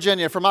affiliate in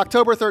Virginia from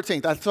October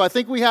 13th. So I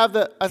think we have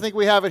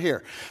it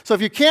here. So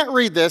if you can't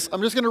read this,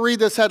 I'm just going to read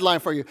this headline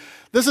for you.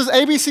 This is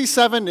ABC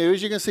 7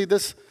 News. You can see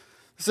this.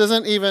 This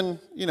isn't even,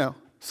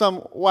 some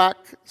whack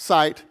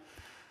site. It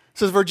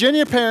says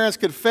Virginia parents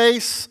could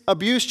face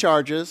abuse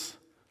charges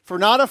for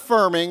not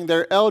affirming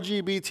their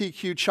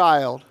LGBTQ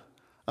child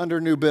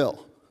under new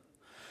bill.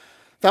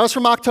 That was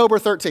from October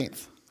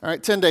 13th, all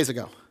right, 10 days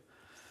ago.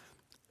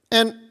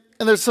 And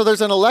there's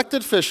an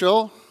elected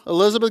official,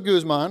 Elizabeth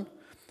Guzman,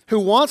 who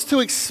wants to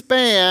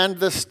expand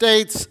the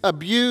state's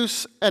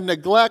abuse and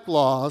neglect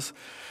laws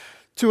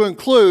to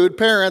include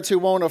parents who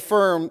won't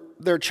affirm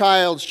their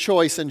child's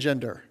choice in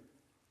gender.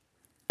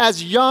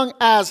 As young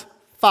as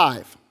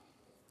 5.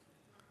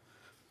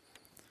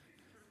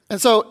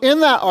 And so in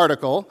that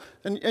article,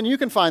 and you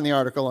can find the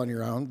article on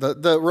your own,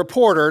 the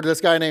reporter,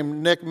 this guy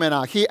named Nick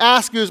Minnock, he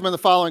asked Guzman the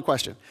following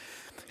question.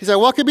 He said,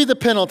 what could be the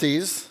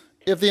penalties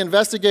if the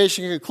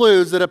investigation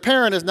concludes that a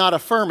parent is not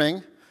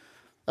affirming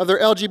of their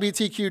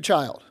LGBTQ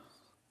child?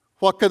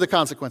 what could the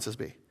consequences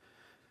be?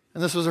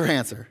 And this was her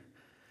answer.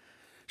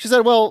 She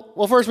said,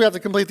 well, first we have to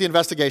complete the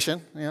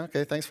investigation. Yeah,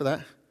 okay, thanks for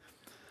that.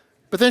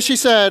 But then she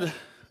said,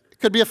 it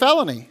could be a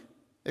felony.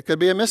 It could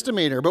be a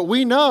misdemeanor. But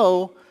we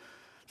know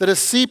that a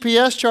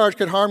CPS charge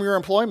could harm your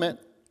employment,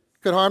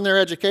 could harm their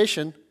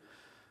education,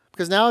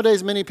 because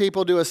nowadays many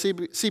people do a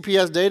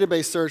CPS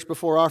database search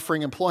before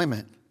offering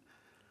employment.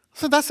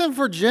 So that's in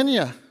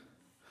Virginia.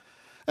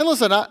 And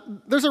listen,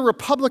 there's a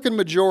Republican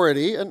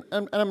majority, and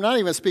I'm not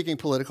even speaking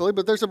politically,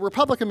 but there's a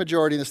Republican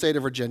majority in the state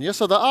of Virginia.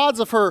 So the odds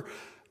of her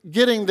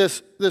getting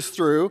this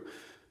through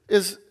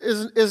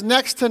is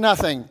next to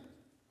nothing.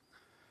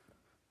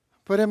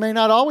 But it may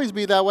not always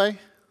be that way.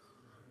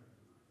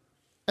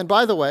 And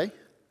by the way,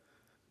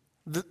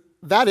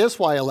 that is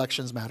why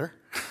elections matter.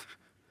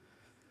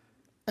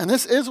 And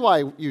this is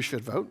why you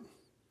should vote.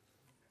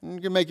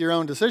 You can make your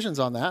own decisions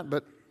on that,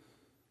 but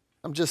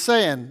I'm just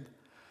saying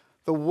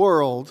the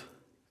world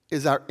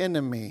is our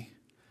enemy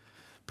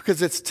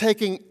because it's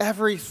taking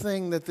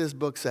everything that this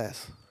book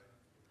says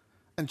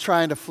and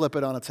trying to flip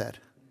it on its head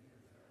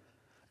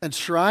and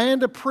trying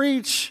to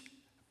preach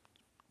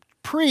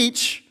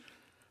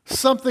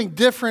something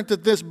different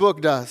that this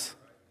book does.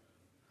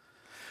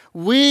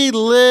 We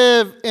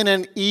live in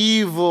an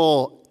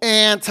evil,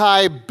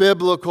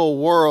 anti-biblical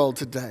world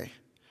today.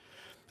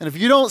 And if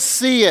you don't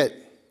see it,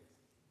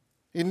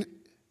 you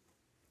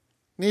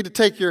need to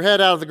take your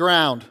head out of the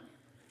ground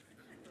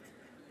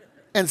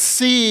and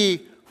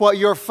see what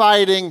you're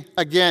fighting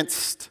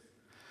against.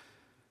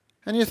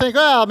 And you think,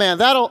 oh man,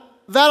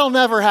 that'll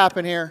never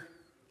happen here.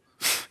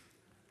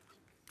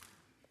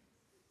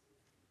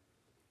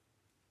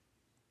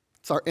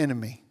 It's our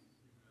enemy.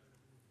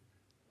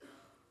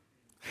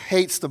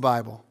 Hates the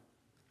Bible.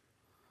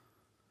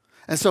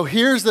 And so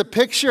here's the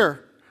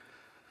picture.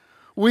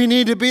 We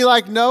need to be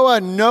like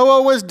Noah.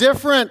 Noah was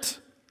different.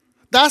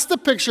 That's the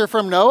picture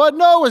from Noah.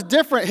 Noah was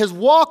different. His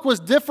walk was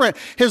different.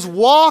 His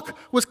walk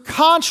was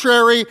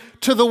contrary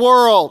to the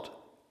world.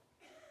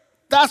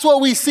 That's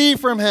what we see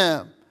from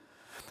him.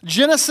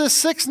 Genesis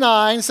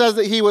 6:9 says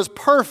that he was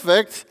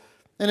perfect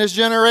in his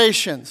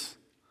generations.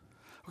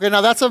 Okay,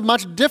 now that's a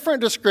much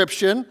different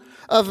description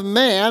of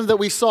man that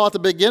we saw at the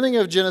beginning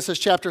of Genesis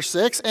chapter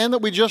 6 and that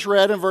we just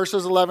read in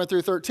verses 11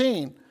 through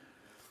 13.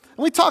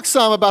 And we talk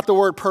some about the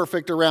word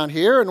perfect around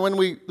here, and when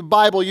the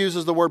Bible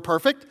uses the word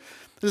perfect,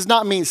 it does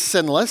not mean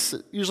sinless.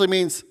 It usually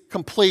means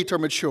complete or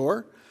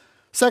mature.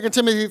 2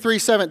 Timothy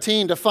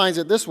 3:17 defines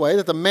it this way,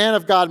 that the man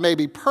of God may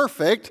be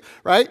perfect,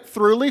 right?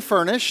 Thoroughly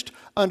furnished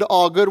unto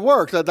all good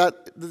work.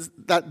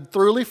 That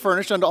thoroughly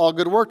furnished unto all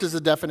good work is the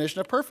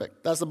definition of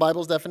perfect. That's the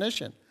Bible's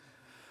definition.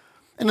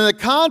 And in the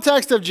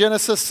context of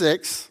Genesis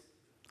 6,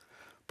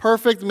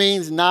 perfect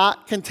means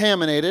not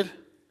contaminated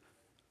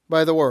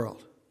by the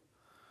world.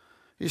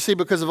 You see,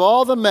 because of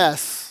all the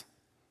mess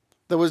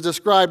that was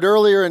described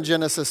earlier in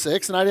Genesis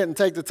 6, and I didn't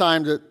take the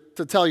time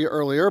to tell you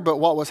earlier, but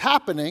what was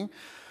happening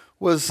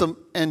was some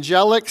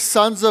angelic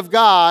sons of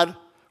God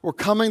were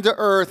coming to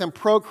earth and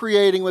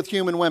procreating with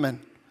human women.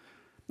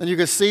 And you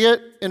can see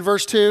it in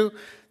verse 2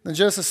 in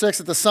Genesis 6,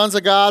 that the sons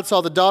of God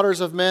saw the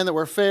daughters of men that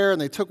were fair, and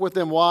they took with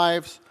them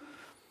wives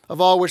of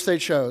all which they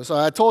chose. So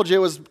I told you it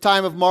was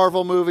time of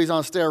Marvel movies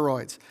on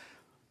steroids.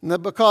 And that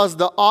because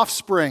the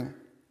offspring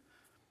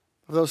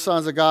of those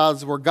sons of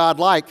God were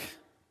godlike,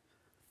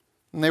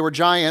 and they were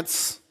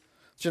giants.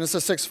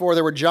 Genesis 6:4,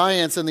 there were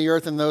giants in the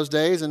earth in those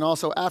days, and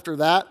also after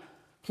that,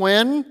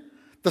 when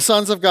the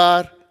sons of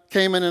God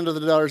came in into the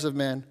daughters of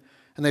men,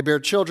 and they bare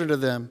children to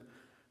them,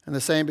 and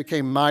the same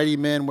became mighty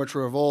men which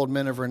were of old,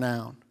 men of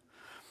renown.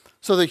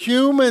 So the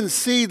human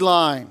seed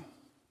line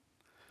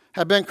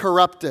had been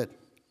corrupted,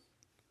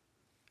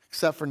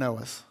 except for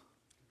Noah's.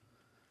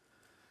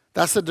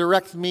 That's the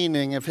direct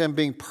meaning of him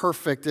being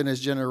perfect in his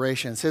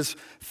generations. His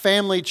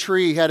family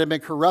tree hadn't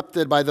been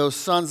corrupted by those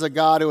sons of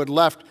God who had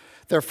left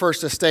their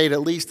first estate.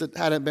 At least it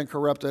hadn't been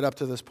corrupted up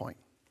to this point.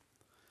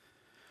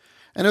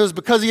 And it was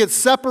because he had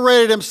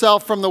separated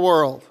himself from the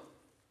world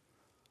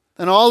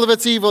and all of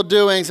its evil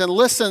doings. And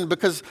listen,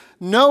 because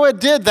Noah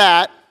did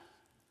that,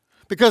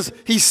 because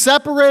he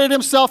separated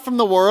himself from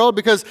the world,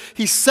 because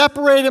he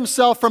separated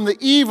himself from the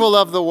evil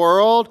of the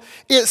world,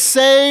 it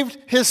saved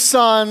his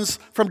sons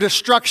from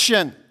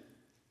destruction.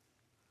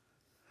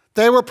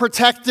 They were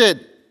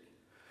protected.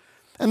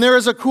 And there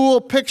is a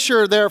cool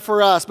picture there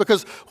for us,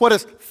 because what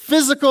is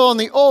physical in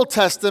the Old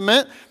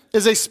Testament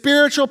is a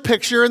spiritual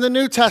picture in the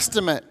New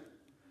Testament.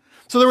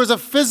 So there was a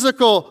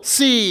physical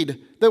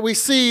seed that we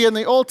see in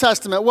the Old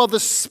Testament. Well, the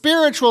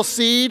spiritual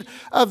seed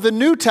of the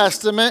New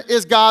Testament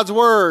is God's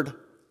Word.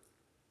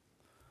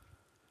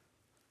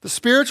 The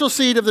spiritual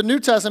seed of the New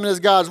Testament is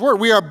God's Word.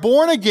 We are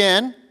born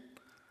again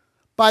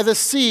by the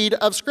seed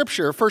of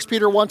Scripture. 1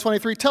 Peter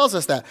 1:23 tells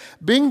us that.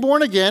 Being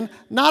born again,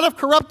 not of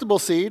corruptible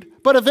seed,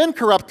 but of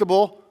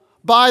incorruptible,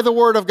 by the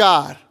Word of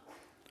God,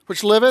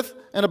 which liveth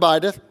and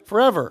abideth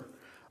forever.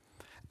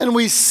 And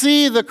we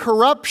see the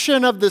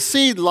corruption of the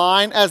seed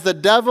line as the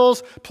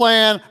devil's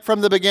plan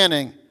from the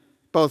beginning,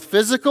 both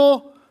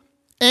physical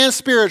and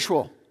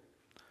spiritual.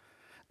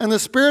 And the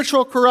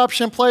spiritual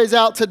corruption plays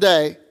out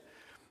today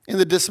in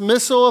the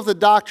dismissal of the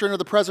doctrine of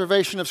the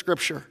preservation of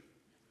Scripture.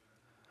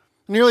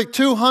 Nearly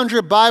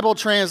 200 Bible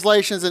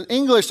translations in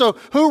English. So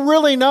who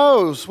really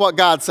knows what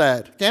God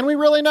said? Can we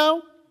really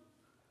know?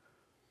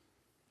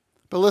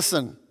 But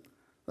listen,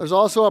 there's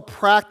also a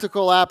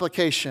practical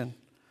application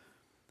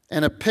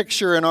and a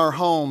picture in our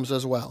homes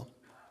as well.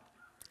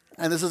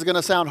 And this is going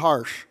to sound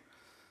harsh,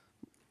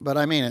 but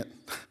I mean it.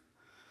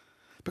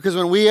 Because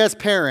when we as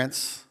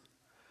parents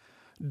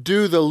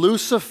do the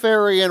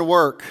Luciferian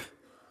work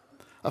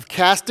of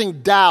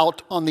casting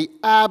doubt on the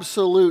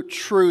absolute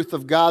truth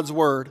of God's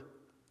word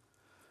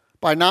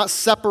by not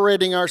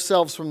separating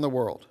ourselves from the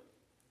world,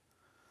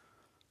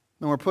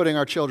 then we're putting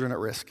our children at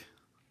risk.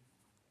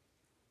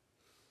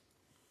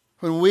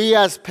 When we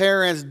as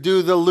parents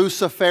do the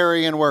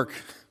Luciferian work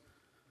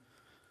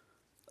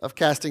of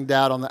casting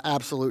doubt on the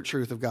absolute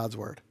truth of God's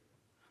word.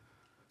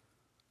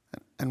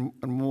 And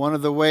one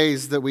of the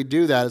ways that we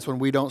do that is when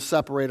we don't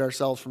separate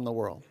ourselves from the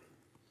world.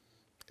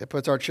 It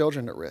puts our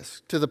children at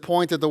risk to the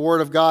point that the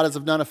word of God is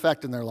of none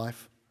effect in their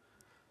life.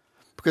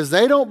 Because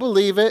they don't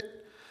believe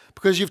it,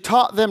 because you've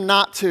taught them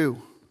not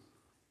to.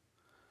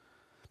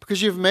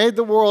 Because you've made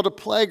the world a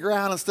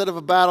playground instead of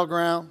a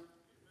battleground.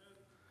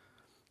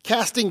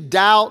 Casting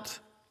doubt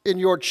in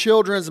your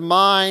children's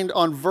mind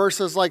on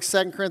verses like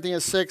 2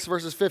 Corinthians 6,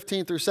 verses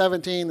 15 through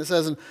 17 that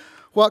says, "And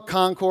what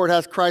concord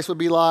has Christ with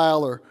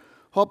Belial?" Or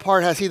 "What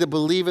part has he that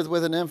believeth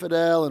with an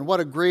infidel? And what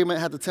agreement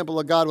hath the temple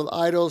of God with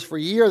idols? For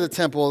ye are the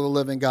temple of the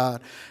living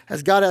God.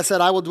 As God hath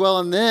said, I will dwell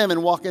in them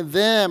and walk in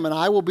them, and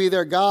I will be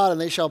their God, and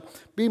they shall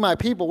be my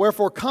people.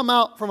 Wherefore come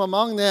out from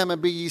among them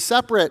and be ye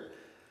separate,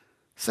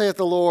 saith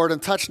the Lord,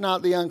 and touch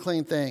not the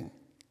unclean thing,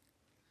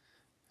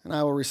 and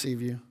I will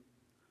receive you."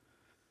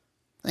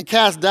 And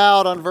cast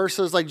doubt on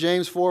verses like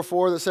James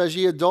 4:4 that says,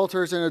 "Ye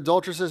adulterers and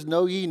adulteresses,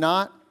 know ye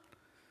not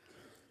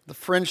the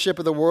friendship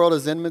of the world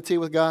is enmity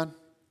with God?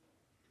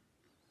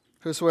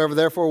 Whosoever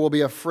therefore will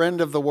be a friend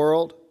of the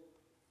world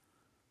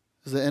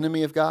is the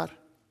enemy of God."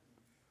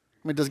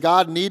 I mean, does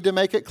God need to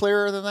make it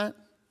clearer than that?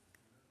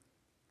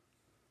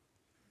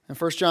 In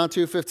 1 John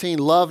 2:15,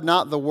 "Love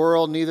not the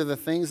world, neither the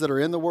things that are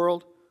in the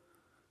world.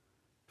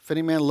 If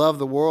any man love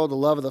the world, the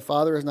love of the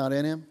Father is not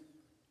in him."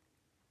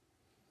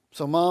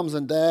 So moms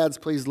and dads,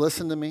 please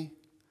listen to me.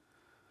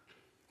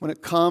 When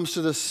it comes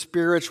to the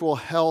spiritual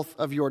health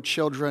of your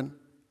children,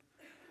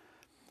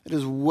 it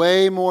is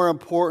way more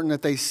important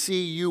that they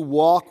see you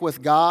walk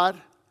with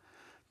God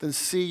than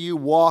see you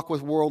walk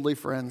with worldly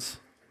friends.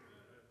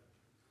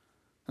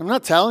 I'm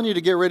not telling you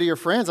to get rid of your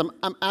friends.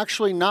 I'm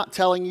actually not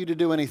telling you to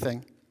do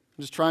anything.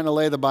 I'm just trying to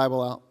lay the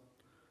Bible out.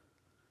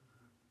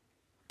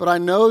 But I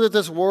know that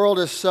this world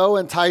is so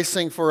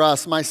enticing for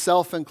us,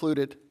 myself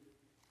included.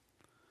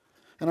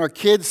 And our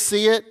kids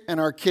see it, and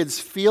our kids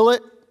feel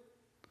it. And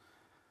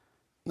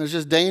there's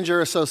just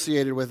danger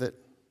associated with it.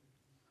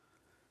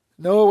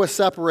 Noah was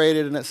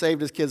separated, and it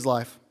saved his kid's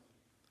life.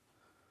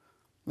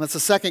 And that's the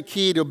second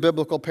key to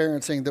biblical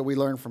parenting that we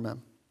learn from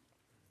him.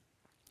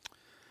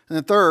 And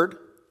then third,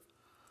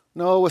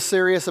 Noah was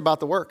serious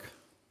about the work.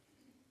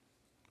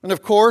 And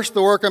of course,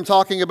 the work I'm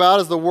talking about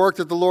is the work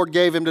that the Lord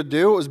gave him to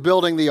do. It was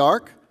building the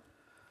ark.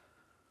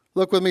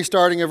 Look with me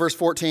starting in verse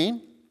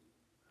 14.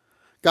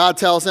 God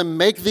tells him,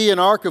 "Make thee an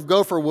ark of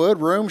gopher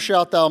wood. Room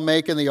shalt thou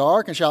make in the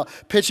ark, and shalt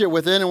pitch it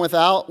within and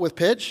without with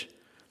pitch."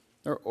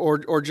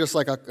 Or just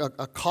like a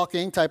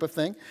caulking type of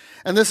thing.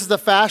 "And this is the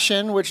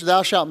fashion which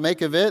thou shalt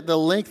make of it. The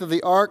length of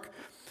the ark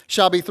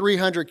shall be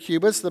 300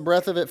 cubits, the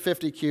breadth of it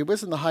 50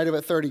 cubits, and the height of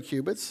it 30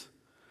 cubits.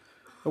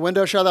 The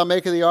window shalt thou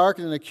make of the ark,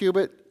 and in a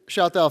cubit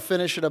shalt thou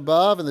finish it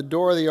above, and the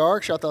door of the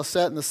ark shalt thou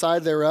set in the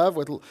side thereof.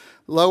 With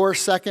lower,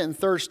 second, and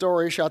third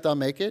story shalt thou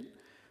make it.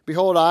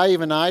 Behold, I,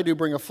 even I, do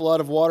bring a flood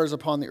of waters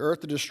upon the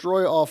earth to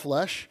destroy all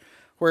flesh,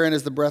 wherein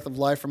is the breath of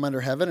life from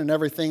under heaven, and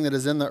everything that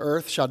is in the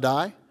earth shall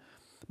die.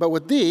 But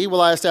with thee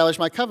will I establish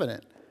my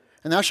covenant.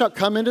 And thou shalt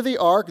come into the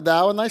ark,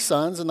 thou and thy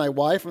sons, and thy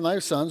wife and thy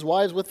sons'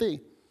 wives with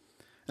thee.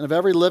 And of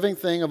every living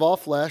thing of all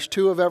flesh,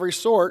 2 of every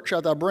sort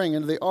shalt thou bring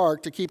into the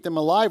ark to keep them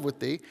alive with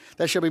thee.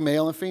 That shall be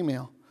male and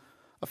female.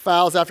 Of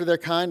fowls after their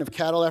kind, of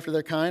cattle after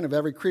their kind, of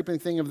every creeping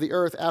thing of the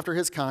earth after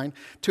his kind,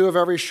 2 of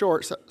every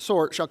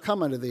sort shall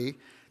come unto thee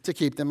to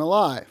keep them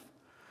alive."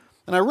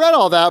 And I read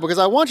all that because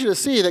I want you to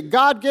see that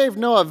God gave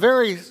Noah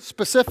very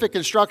specific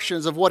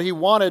instructions of what he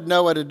wanted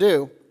Noah to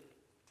do.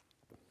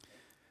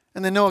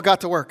 And then Noah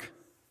got to work.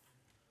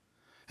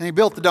 And he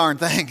built the darn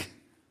thing.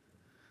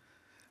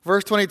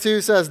 Verse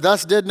 22 says,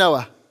 "Thus did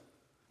Noah,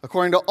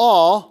 according to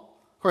all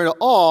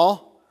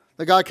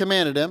that God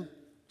commanded him,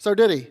 so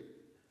did he."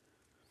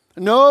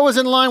 Noah was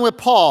in line with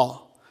Paul.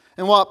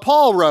 And what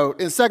Paul wrote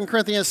in 2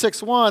 Corinthians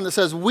 6:1 that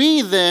says,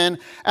 "We then,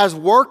 as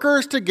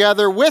workers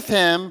together with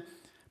him,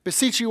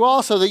 beseech you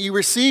also that you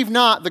receive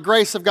not the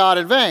grace of God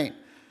in vain."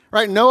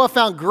 Right? Noah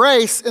found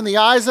grace in the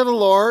eyes of the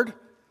Lord,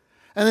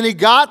 and then he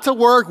got to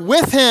work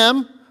with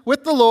him,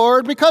 with the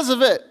Lord, because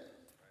of it.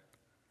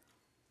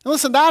 And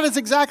listen, that is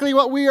exactly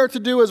what we are to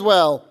do as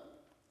well.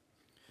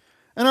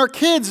 And our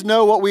kids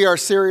know what we are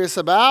serious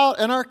about,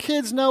 and our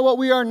kids know what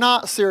we are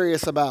not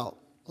serious about.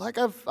 Like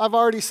I've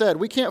already said,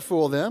 we can't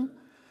fool them.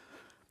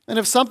 And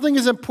if something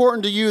is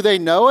important to you, they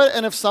know it.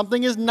 And if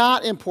something is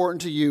not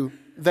important to you,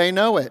 they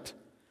know it.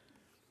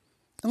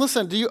 And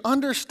listen, do you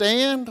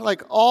understand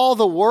like all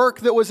the work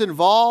that was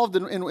involved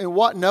in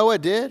what Noah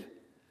did?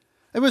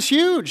 It was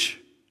huge.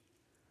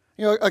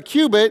 A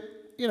cubit,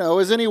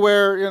 is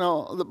anywhere,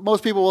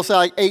 most people will say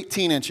like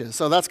 18 inches.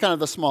 So that's kind of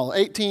the small,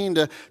 18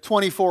 to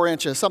 24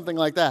 inches, something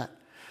like that.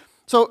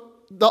 So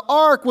the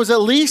ark was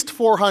at least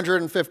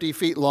 450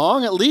 feet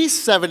long, at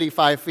least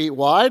 75 feet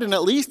wide, and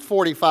at least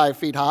 45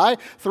 feet high,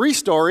 3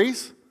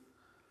 stories.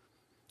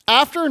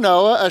 After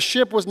Noah, a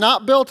ship was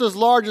not built as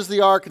large as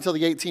the ark until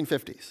the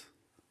 1850s.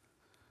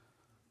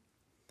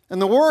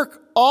 And the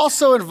work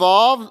also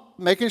involved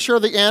making sure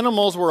the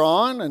animals were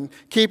on and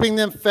keeping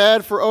them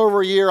fed for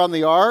over a year on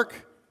the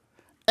ark.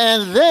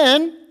 And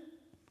then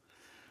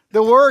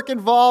the work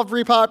involved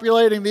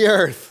repopulating the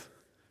earth.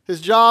 His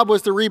job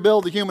was to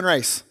rebuild the human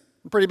race.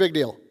 A pretty big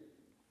deal.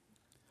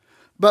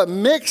 But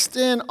mixed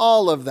in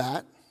all of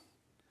that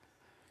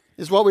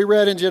is what we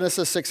read in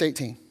Genesis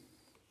 6:18.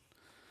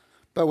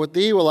 But with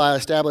thee will I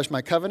establish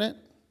my covenant,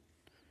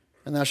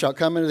 and thou shalt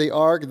come into the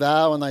ark,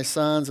 thou and thy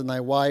sons and thy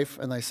wife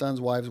and thy sons'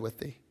 wives with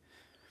thee.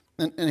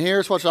 And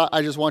here's what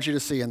I just want you to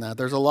see in that.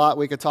 There's a lot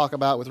we could talk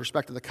about with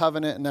respect to the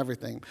covenant and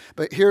everything.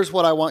 But here's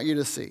what I want you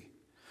to see.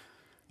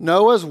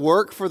 Noah's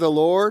work for the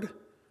Lord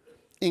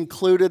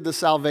included the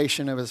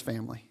salvation of his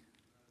family.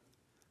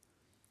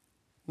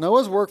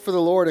 Noah's work for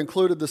the Lord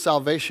included the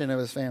salvation of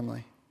his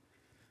family.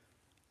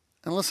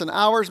 And listen,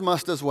 ours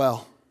must as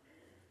well.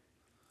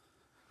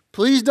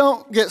 Please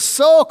don't get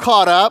so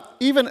caught up,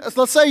 even,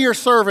 let's say you're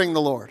serving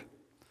the Lord.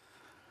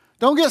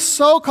 Don't get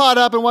so caught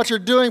up in what you're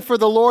doing for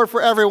the Lord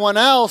for everyone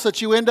else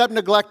that you end up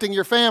neglecting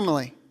your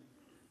family.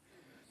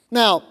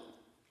 Now,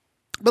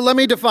 but let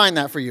me define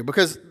that for you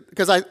because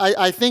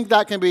I think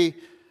that can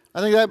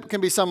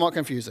be somewhat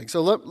confusing.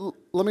 So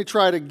let me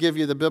try to give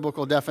you the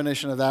biblical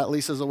definition of that, at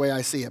least as the way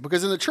I see it.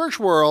 Because in the church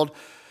world,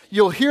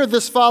 you'll hear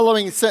this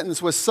following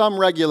sentence with some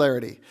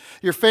regularity.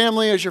 Your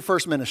family is your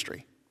first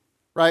ministry,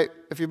 right?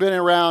 If you've been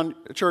around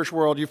the church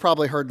world, you've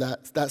probably heard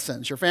that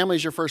sentence. Your family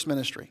is your first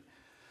ministry.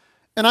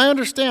 And I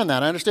understand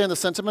that. I understand the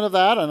sentiment of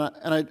that,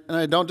 and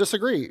I don't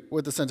disagree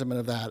with the sentiment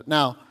of that.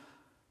 Now,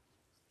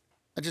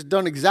 I just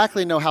don't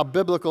exactly know how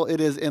biblical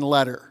it is in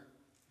letter,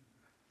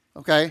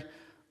 okay?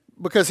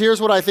 Because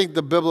here's what I think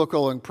the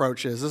biblical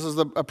approach is. This is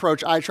the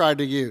approach I tried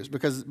to use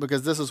because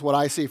this is what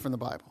I see from the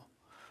Bible.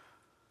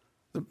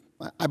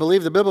 I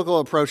believe the biblical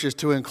approach is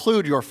to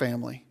include your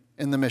family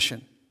in the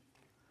mission.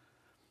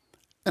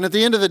 And at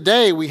the end of the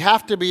day, we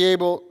have to be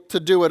able to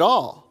do it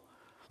all.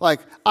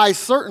 Like, I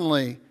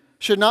certainly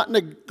should not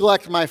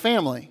neglect my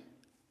family,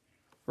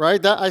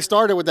 right? I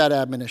started with that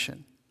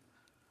admonition.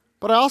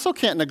 But I also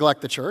can't neglect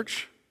the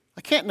church.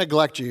 I can't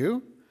neglect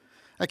you.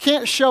 I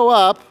can't show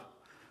up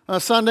on a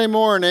Sunday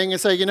morning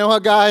and say, you know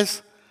what,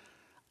 guys?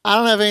 I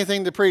don't have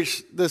anything to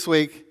preach this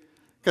week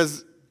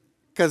because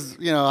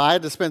I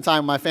had to spend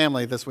time with my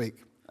family this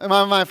week.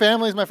 My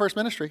family is my first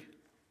ministry.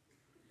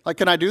 Like,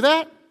 can I do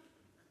that?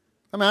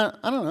 I mean,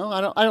 I don't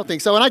know. I don't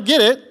think so. And I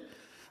get it.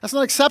 That's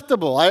not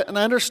acceptable. And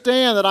I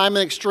understand that I'm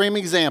an extreme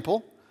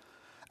example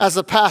as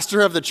a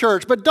pastor of the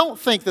church, but don't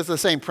think that the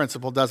same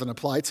principle doesn't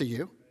apply to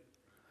you.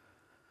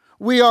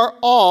 We are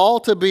all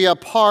to be a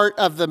part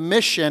of the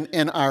mission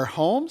in our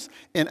homes,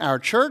 in our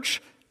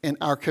church, in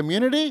our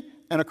community,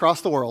 and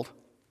across the world.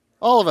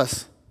 All of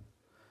us.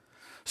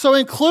 So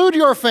include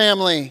your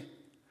family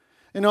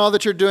in all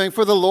that you're doing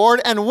for the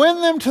Lord and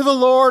win them to the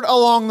Lord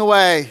along the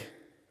way.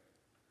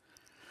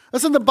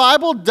 Listen, the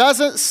Bible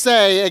doesn't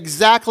say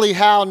exactly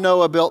how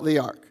Noah built the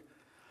ark.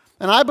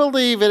 And I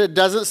believe that it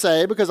doesn't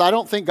say because I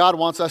don't think God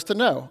wants us to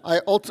know.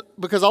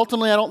 Because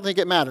ultimately I don't think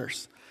it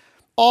matters.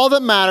 All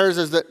that matters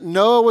is that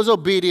Noah was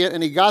obedient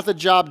and he got the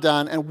job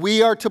done, and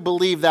we are to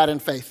believe that in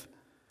faith.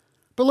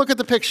 But look at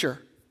the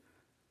picture.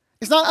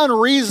 It's not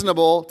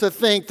unreasonable to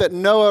think that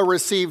Noah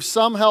received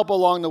some help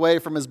along the way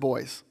from his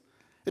boys.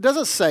 It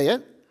doesn't say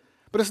it,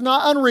 but it's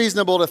not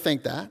unreasonable to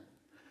think that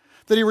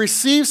he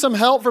received some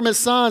help from his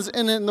sons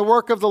in the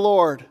work of the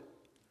Lord.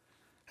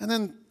 And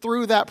then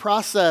through that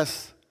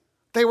process,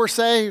 they were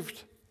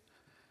saved.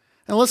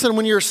 And listen,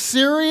 when you're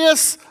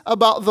serious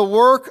about the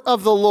work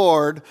of the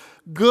Lord,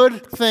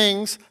 good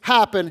things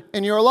happen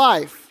in your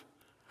life.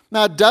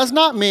 Now, it does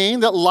not mean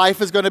that life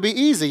is going to be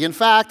easy. In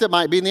fact, it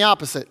might be the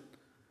opposite.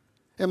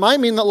 It might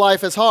mean that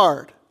life is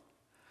hard.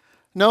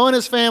 Noah and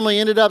his family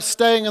ended up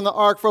staying in the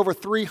ark for over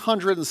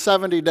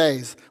 370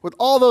 days with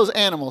all those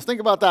animals.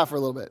 Think about that for a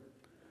little bit.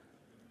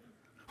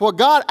 What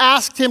God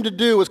asked him to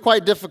do was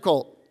quite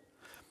difficult,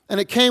 and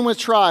it came with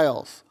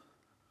trials,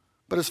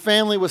 but his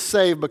family was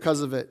saved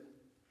because of it.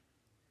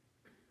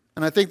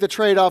 And I think the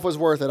trade-off was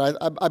worth it.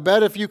 I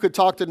bet if you could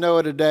talk to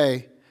Noah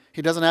today,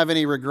 he doesn't have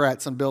any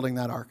regrets on building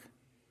that ark.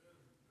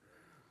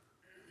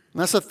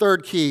 And that's the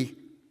third key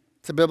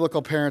to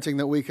biblical parenting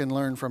that we can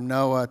learn from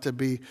Noah, to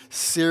be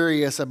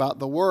serious about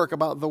the work of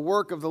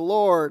the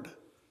Lord.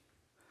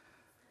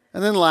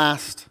 And then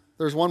last,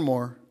 there's one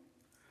more.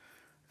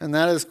 And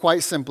that is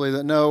quite simply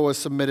that Noah was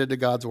submitted to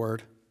God's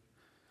word.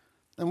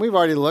 And we've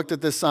already looked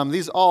at this some.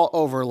 These all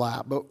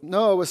overlap. But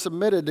Noah was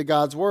submitted to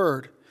God's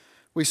word.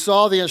 We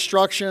saw the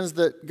instructions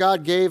that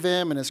God gave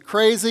him, and as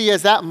crazy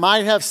as that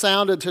might have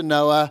sounded to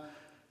Noah,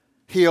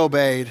 he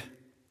obeyed.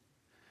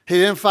 He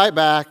didn't fight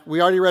back.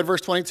 We already read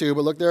verse 22,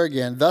 but look there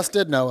again. Thus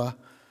did Noah,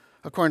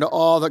 according to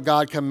all that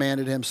God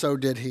commanded him, so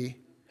did he.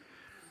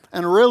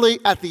 And really,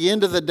 at the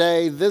end of the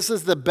day, this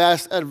is the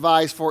best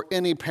advice for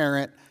any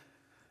parent,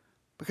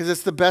 because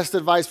it's the best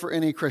advice for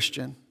any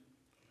Christian.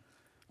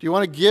 Do you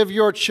want to give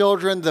your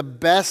children the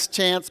best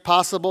chance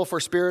possible for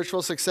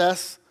spiritual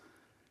success?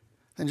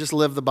 Then just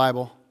live the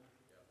Bible.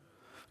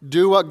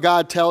 Do what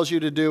God tells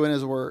you to do in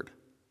His Word.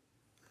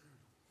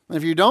 And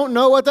if you don't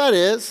know what that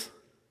is,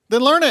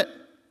 then learn it.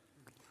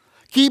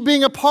 Keep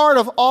being a part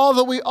of all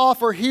that we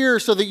offer here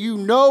so that you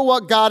know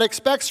what God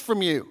expects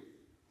from you.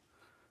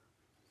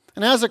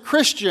 And as a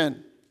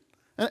Christian,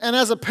 and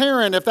as a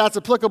parent, if that's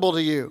applicable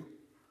to you,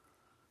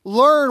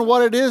 learn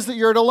what it is that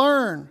you're to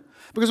learn.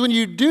 Because when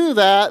you do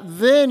that,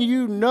 then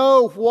you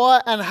know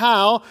what and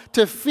how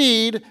to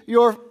feed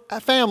your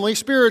family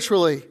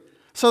spiritually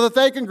so that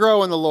they can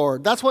grow in the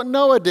Lord. That's what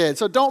Noah did.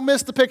 So don't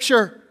miss the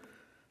picture.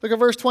 Look at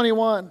verse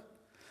 21.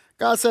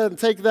 God said,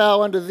 "Take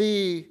thou unto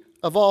thee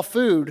of all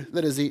food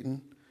that is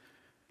eaten,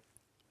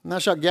 and thou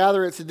shalt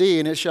gather it to thee,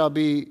 and it shall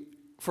be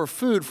for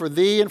food for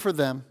thee and for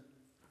them."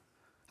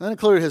 And that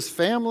included his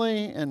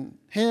family and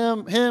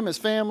him, his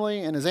family,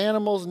 and his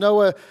animals.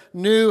 Noah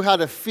knew how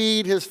to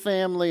feed his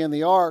family in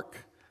the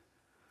ark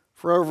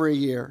for over a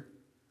year.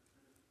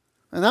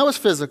 And that was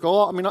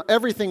physical. I mean,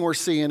 everything we're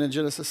seeing in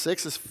Genesis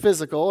 6 is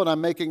physical, and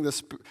I'm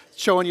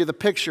showing you the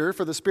picture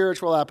for the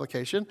spiritual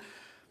application.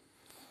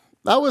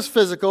 That was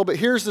physical, but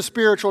here's the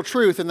spiritual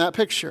truth in that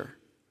picture.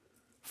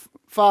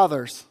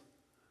 Fathers,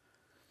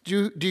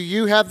 do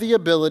you have the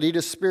ability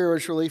to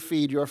spiritually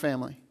feed your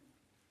family?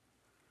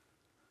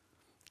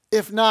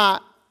 If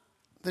not,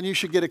 then you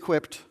should get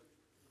equipped.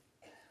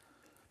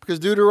 Because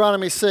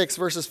Deuteronomy 6,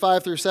 verses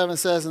 5 through 7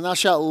 says, "And thou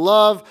shalt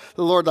love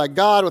the Lord thy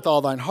God with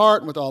all thine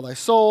heart, and with all thy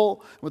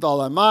soul, and with all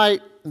thy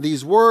might. And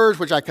these words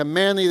which I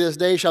command thee this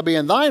day shall be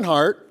in thine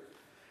heart,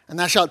 and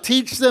thou shalt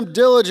teach them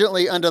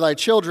diligently unto thy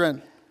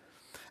children.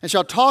 And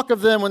shalt talk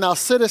of them when thou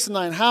sittest in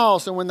thine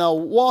house, and when thou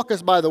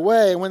walkest by the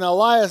way, and when thou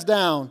liest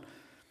down,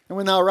 and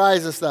when thou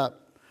risest up."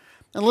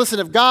 And listen,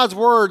 if God's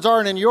words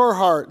aren't in your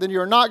heart, then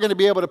you're not going to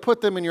be able to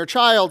put them in your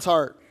child's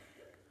heart.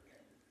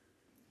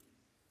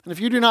 And if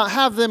you do not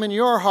have them in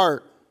your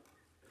heart,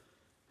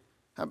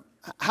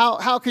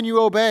 how can you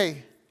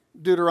obey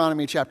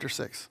Deuteronomy chapter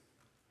 6?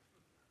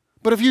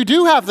 But if you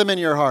do have them in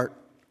your heart,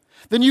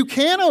 then you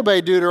can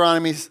obey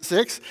Deuteronomy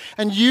 6,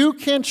 and you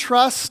can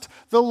trust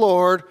the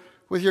Lord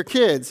with your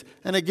kids.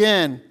 And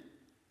again,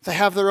 they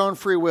have their own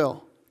free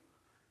will.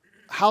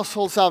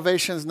 Household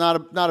salvation is not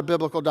a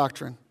biblical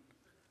doctrine.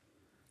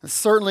 It's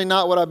certainly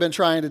not what I've been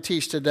trying to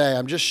teach today.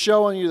 I'm just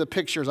showing you the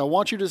pictures. I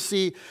want you to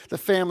see the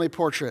family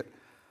portrait.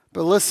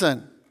 But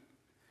listen,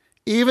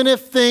 even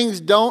if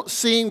things don't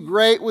seem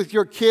great with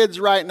your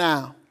kids right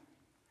now,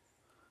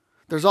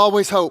 there's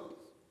always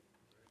hope.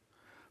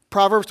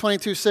 Proverbs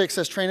 22:6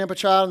 says, "Train up a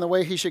child in the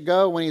way he should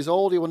go. When he's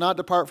old, he will not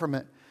depart from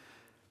it."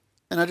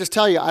 And I just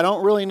tell you, I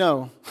don't really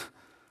know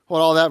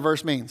what all that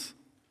verse means.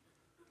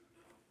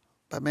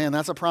 But man,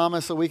 that's a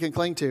promise that we can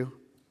cling to.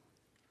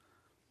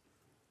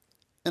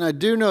 And I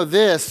do know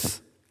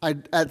this,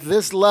 at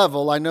this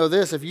level, I know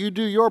this, if you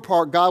do your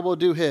part, God will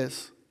do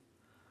His.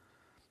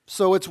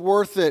 So it's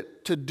worth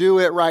it to do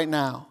it right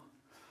now.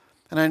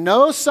 And I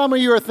know some of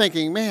you are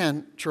thinking,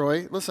 man,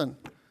 Troy, listen,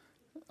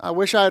 I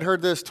wish I had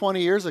heard this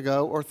 20 years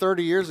ago, or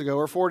 30 years ago,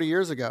 or 40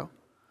 years ago.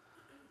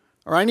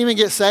 Or I didn't even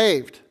get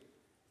saved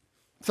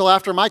until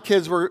after my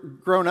kids were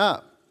grown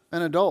up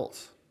and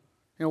adults.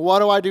 What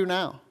do I do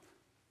now?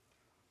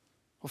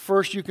 Well,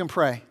 first you can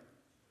pray.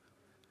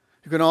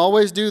 You can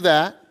always do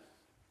that.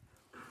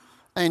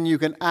 And you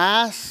can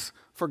ask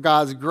for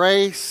God's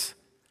grace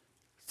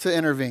to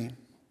intervene.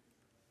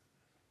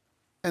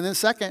 And then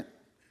second,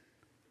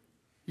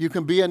 you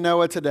can be a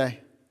Noah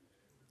today.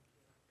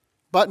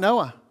 But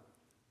Noah.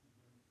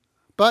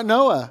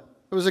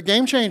 It was a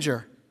game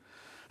changer.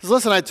 Because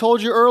listen, I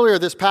told you earlier,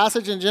 this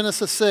passage in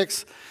Genesis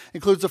 6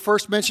 includes the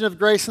first mention of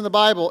grace in the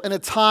Bible in a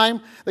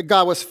time that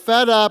God was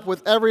fed up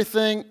with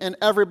everything and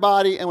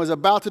everybody and was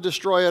about to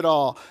destroy it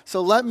all.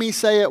 So let me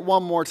say it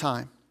one more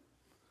time.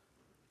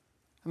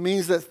 It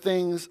means that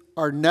things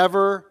are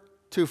never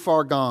too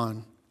far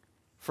gone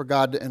for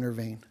God to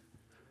intervene,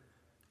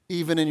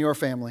 even in your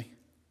family.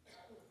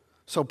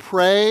 So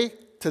pray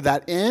to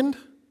that end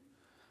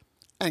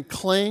and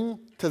cling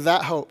to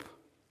that hope.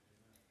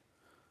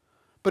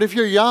 But if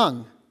you're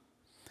young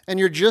and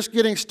you're just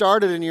getting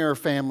started in your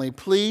family,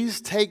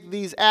 please take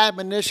these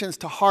admonitions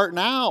to heart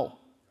now.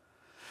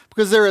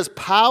 Because there is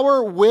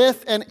power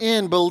with and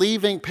in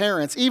believing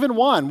parents. Even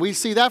one, we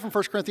see that from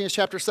 1 Corinthians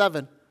chapter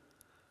 7.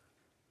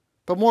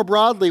 But more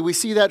broadly, we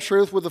see that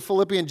truth with the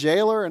Philippian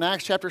jailer in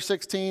Acts chapter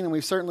 16, and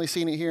we've certainly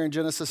seen it here in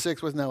Genesis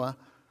 6 with Noah.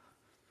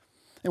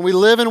 And we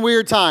live in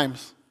weird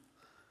times,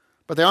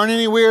 but they aren't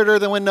any weirder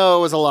than when Noah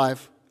was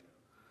alive.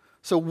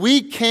 So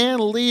we can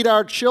lead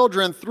our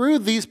children through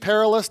these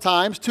perilous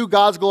times to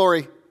God's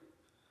glory.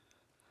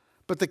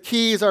 But the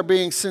keys are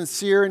being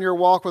sincere in your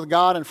walk with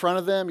God in front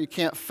of them. You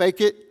can't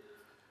fake it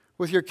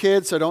with your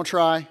kids, so don't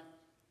try.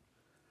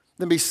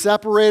 Then be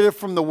separated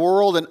from the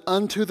world and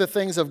unto the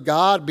things of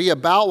God. Be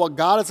about what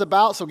God is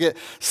about. So get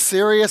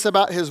serious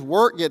about His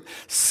work. Get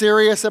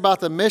serious about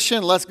the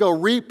mission. Let's go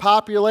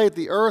repopulate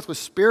the earth with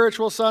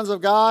spiritual sons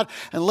of God.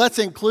 And let's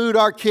include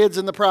our kids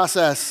in the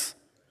process.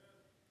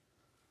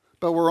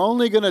 But we're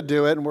only going to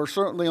do it, and we'll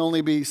certainly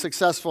only be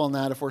successful in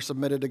that if we're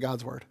submitted to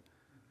God's word.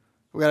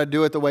 We got to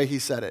do it the way He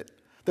said it.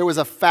 There was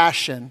a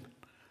fashion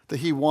that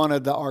He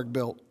wanted the ark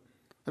built.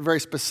 Very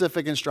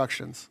specific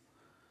instructions.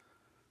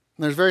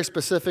 And there's very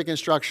specific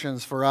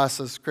instructions for us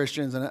as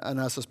Christians and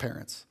us as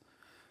parents.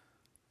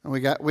 And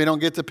we don't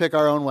get to pick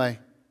our own way.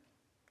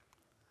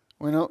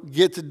 We don't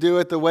get to do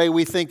it the way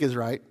we think is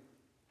right.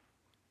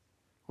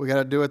 We got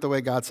to do it the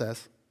way God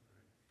says.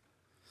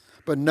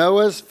 But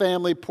Noah's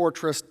family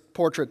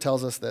portrait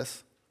tells us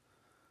this,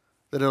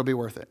 that it'll be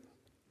worth it.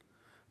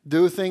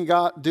 Do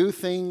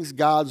things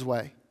God's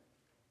way,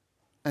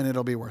 and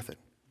it'll be worth it.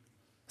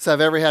 Let's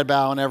have every head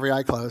bow and every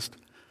eye closed.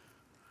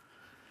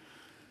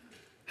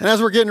 And as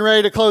we're getting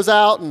ready to close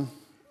out and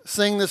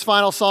sing this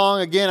final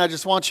song, again, I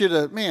just want you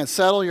to,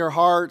 settle your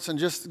hearts and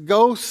just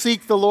go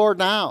seek the Lord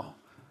now.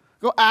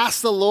 Go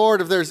ask the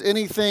Lord if there's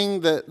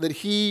anything that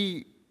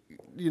He,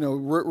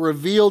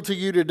 revealed to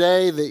you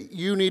today that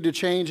you need to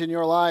change in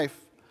your life.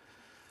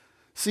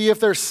 See if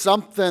there's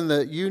something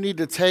that you need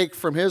to take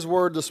from His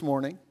word this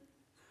morning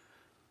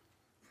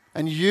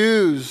and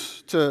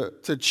use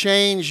to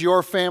change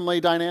your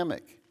family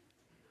dynamic.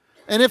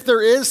 And if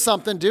there is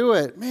something, do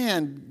it.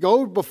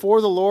 Go before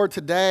the Lord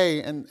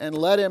today and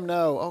let Him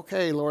know,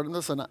 okay, Lord,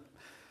 listen,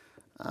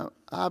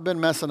 I've been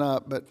messing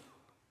up, but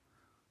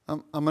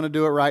I'm going to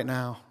do it right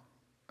now.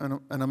 And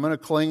I'm going to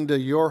cling to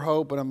Your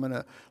hope, and I'm going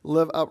to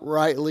live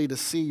uprightly to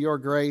see Your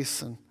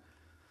grace.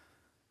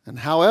 And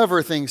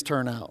however things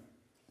turn out,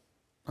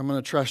 I'm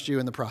going to trust You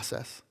in the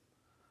process.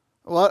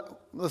 Well,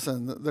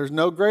 listen, there's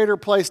no greater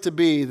place to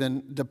be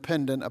than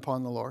dependent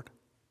upon the Lord.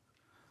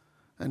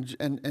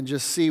 And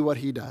just see what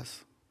He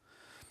does.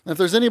 And if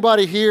there's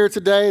anybody here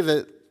today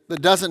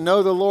that doesn't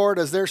know the Lord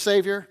as their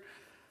Savior,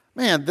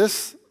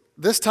 this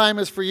time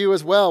is for you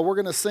as well. We're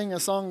going to sing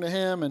a song to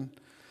Him.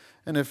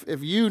 And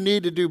if you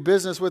need to do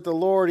business with the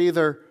Lord,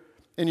 either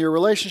in your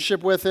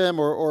relationship with Him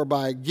or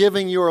by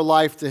giving your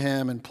life to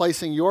Him and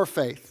placing your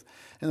faith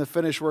in the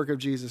finished work of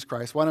Jesus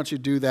Christ, why don't you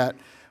do that?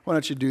 Why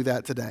don't you do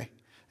that today?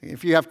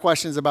 If you have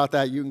questions about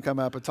that, you can come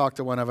up and talk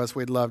to one of us.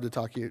 We'd love to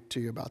talk to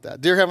you about that.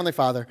 Dear Heavenly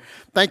Father,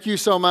 thank You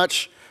so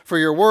much for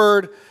Your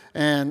word,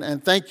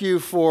 and thank You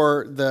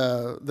for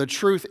the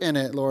truth in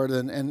it, Lord,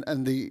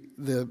 and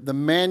the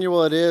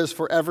manual it is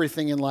for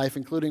everything in life,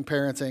 including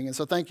parenting. And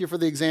so thank You for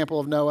the example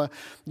of Noah.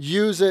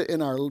 Use it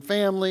in our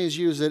families,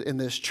 use it in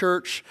this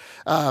church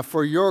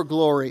for Your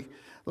glory.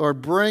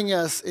 Lord, bring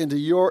us into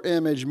Your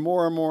image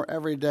more and more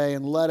every day,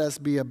 and let us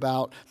be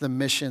about the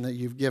mission that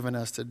You've given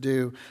us to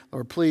do.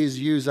 Lord, please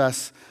use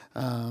us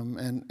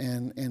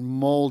and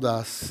mold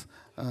us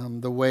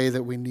the way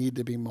that we need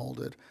to be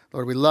molded.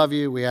 Lord, we love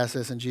You. We ask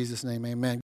this in Jesus' name. Amen.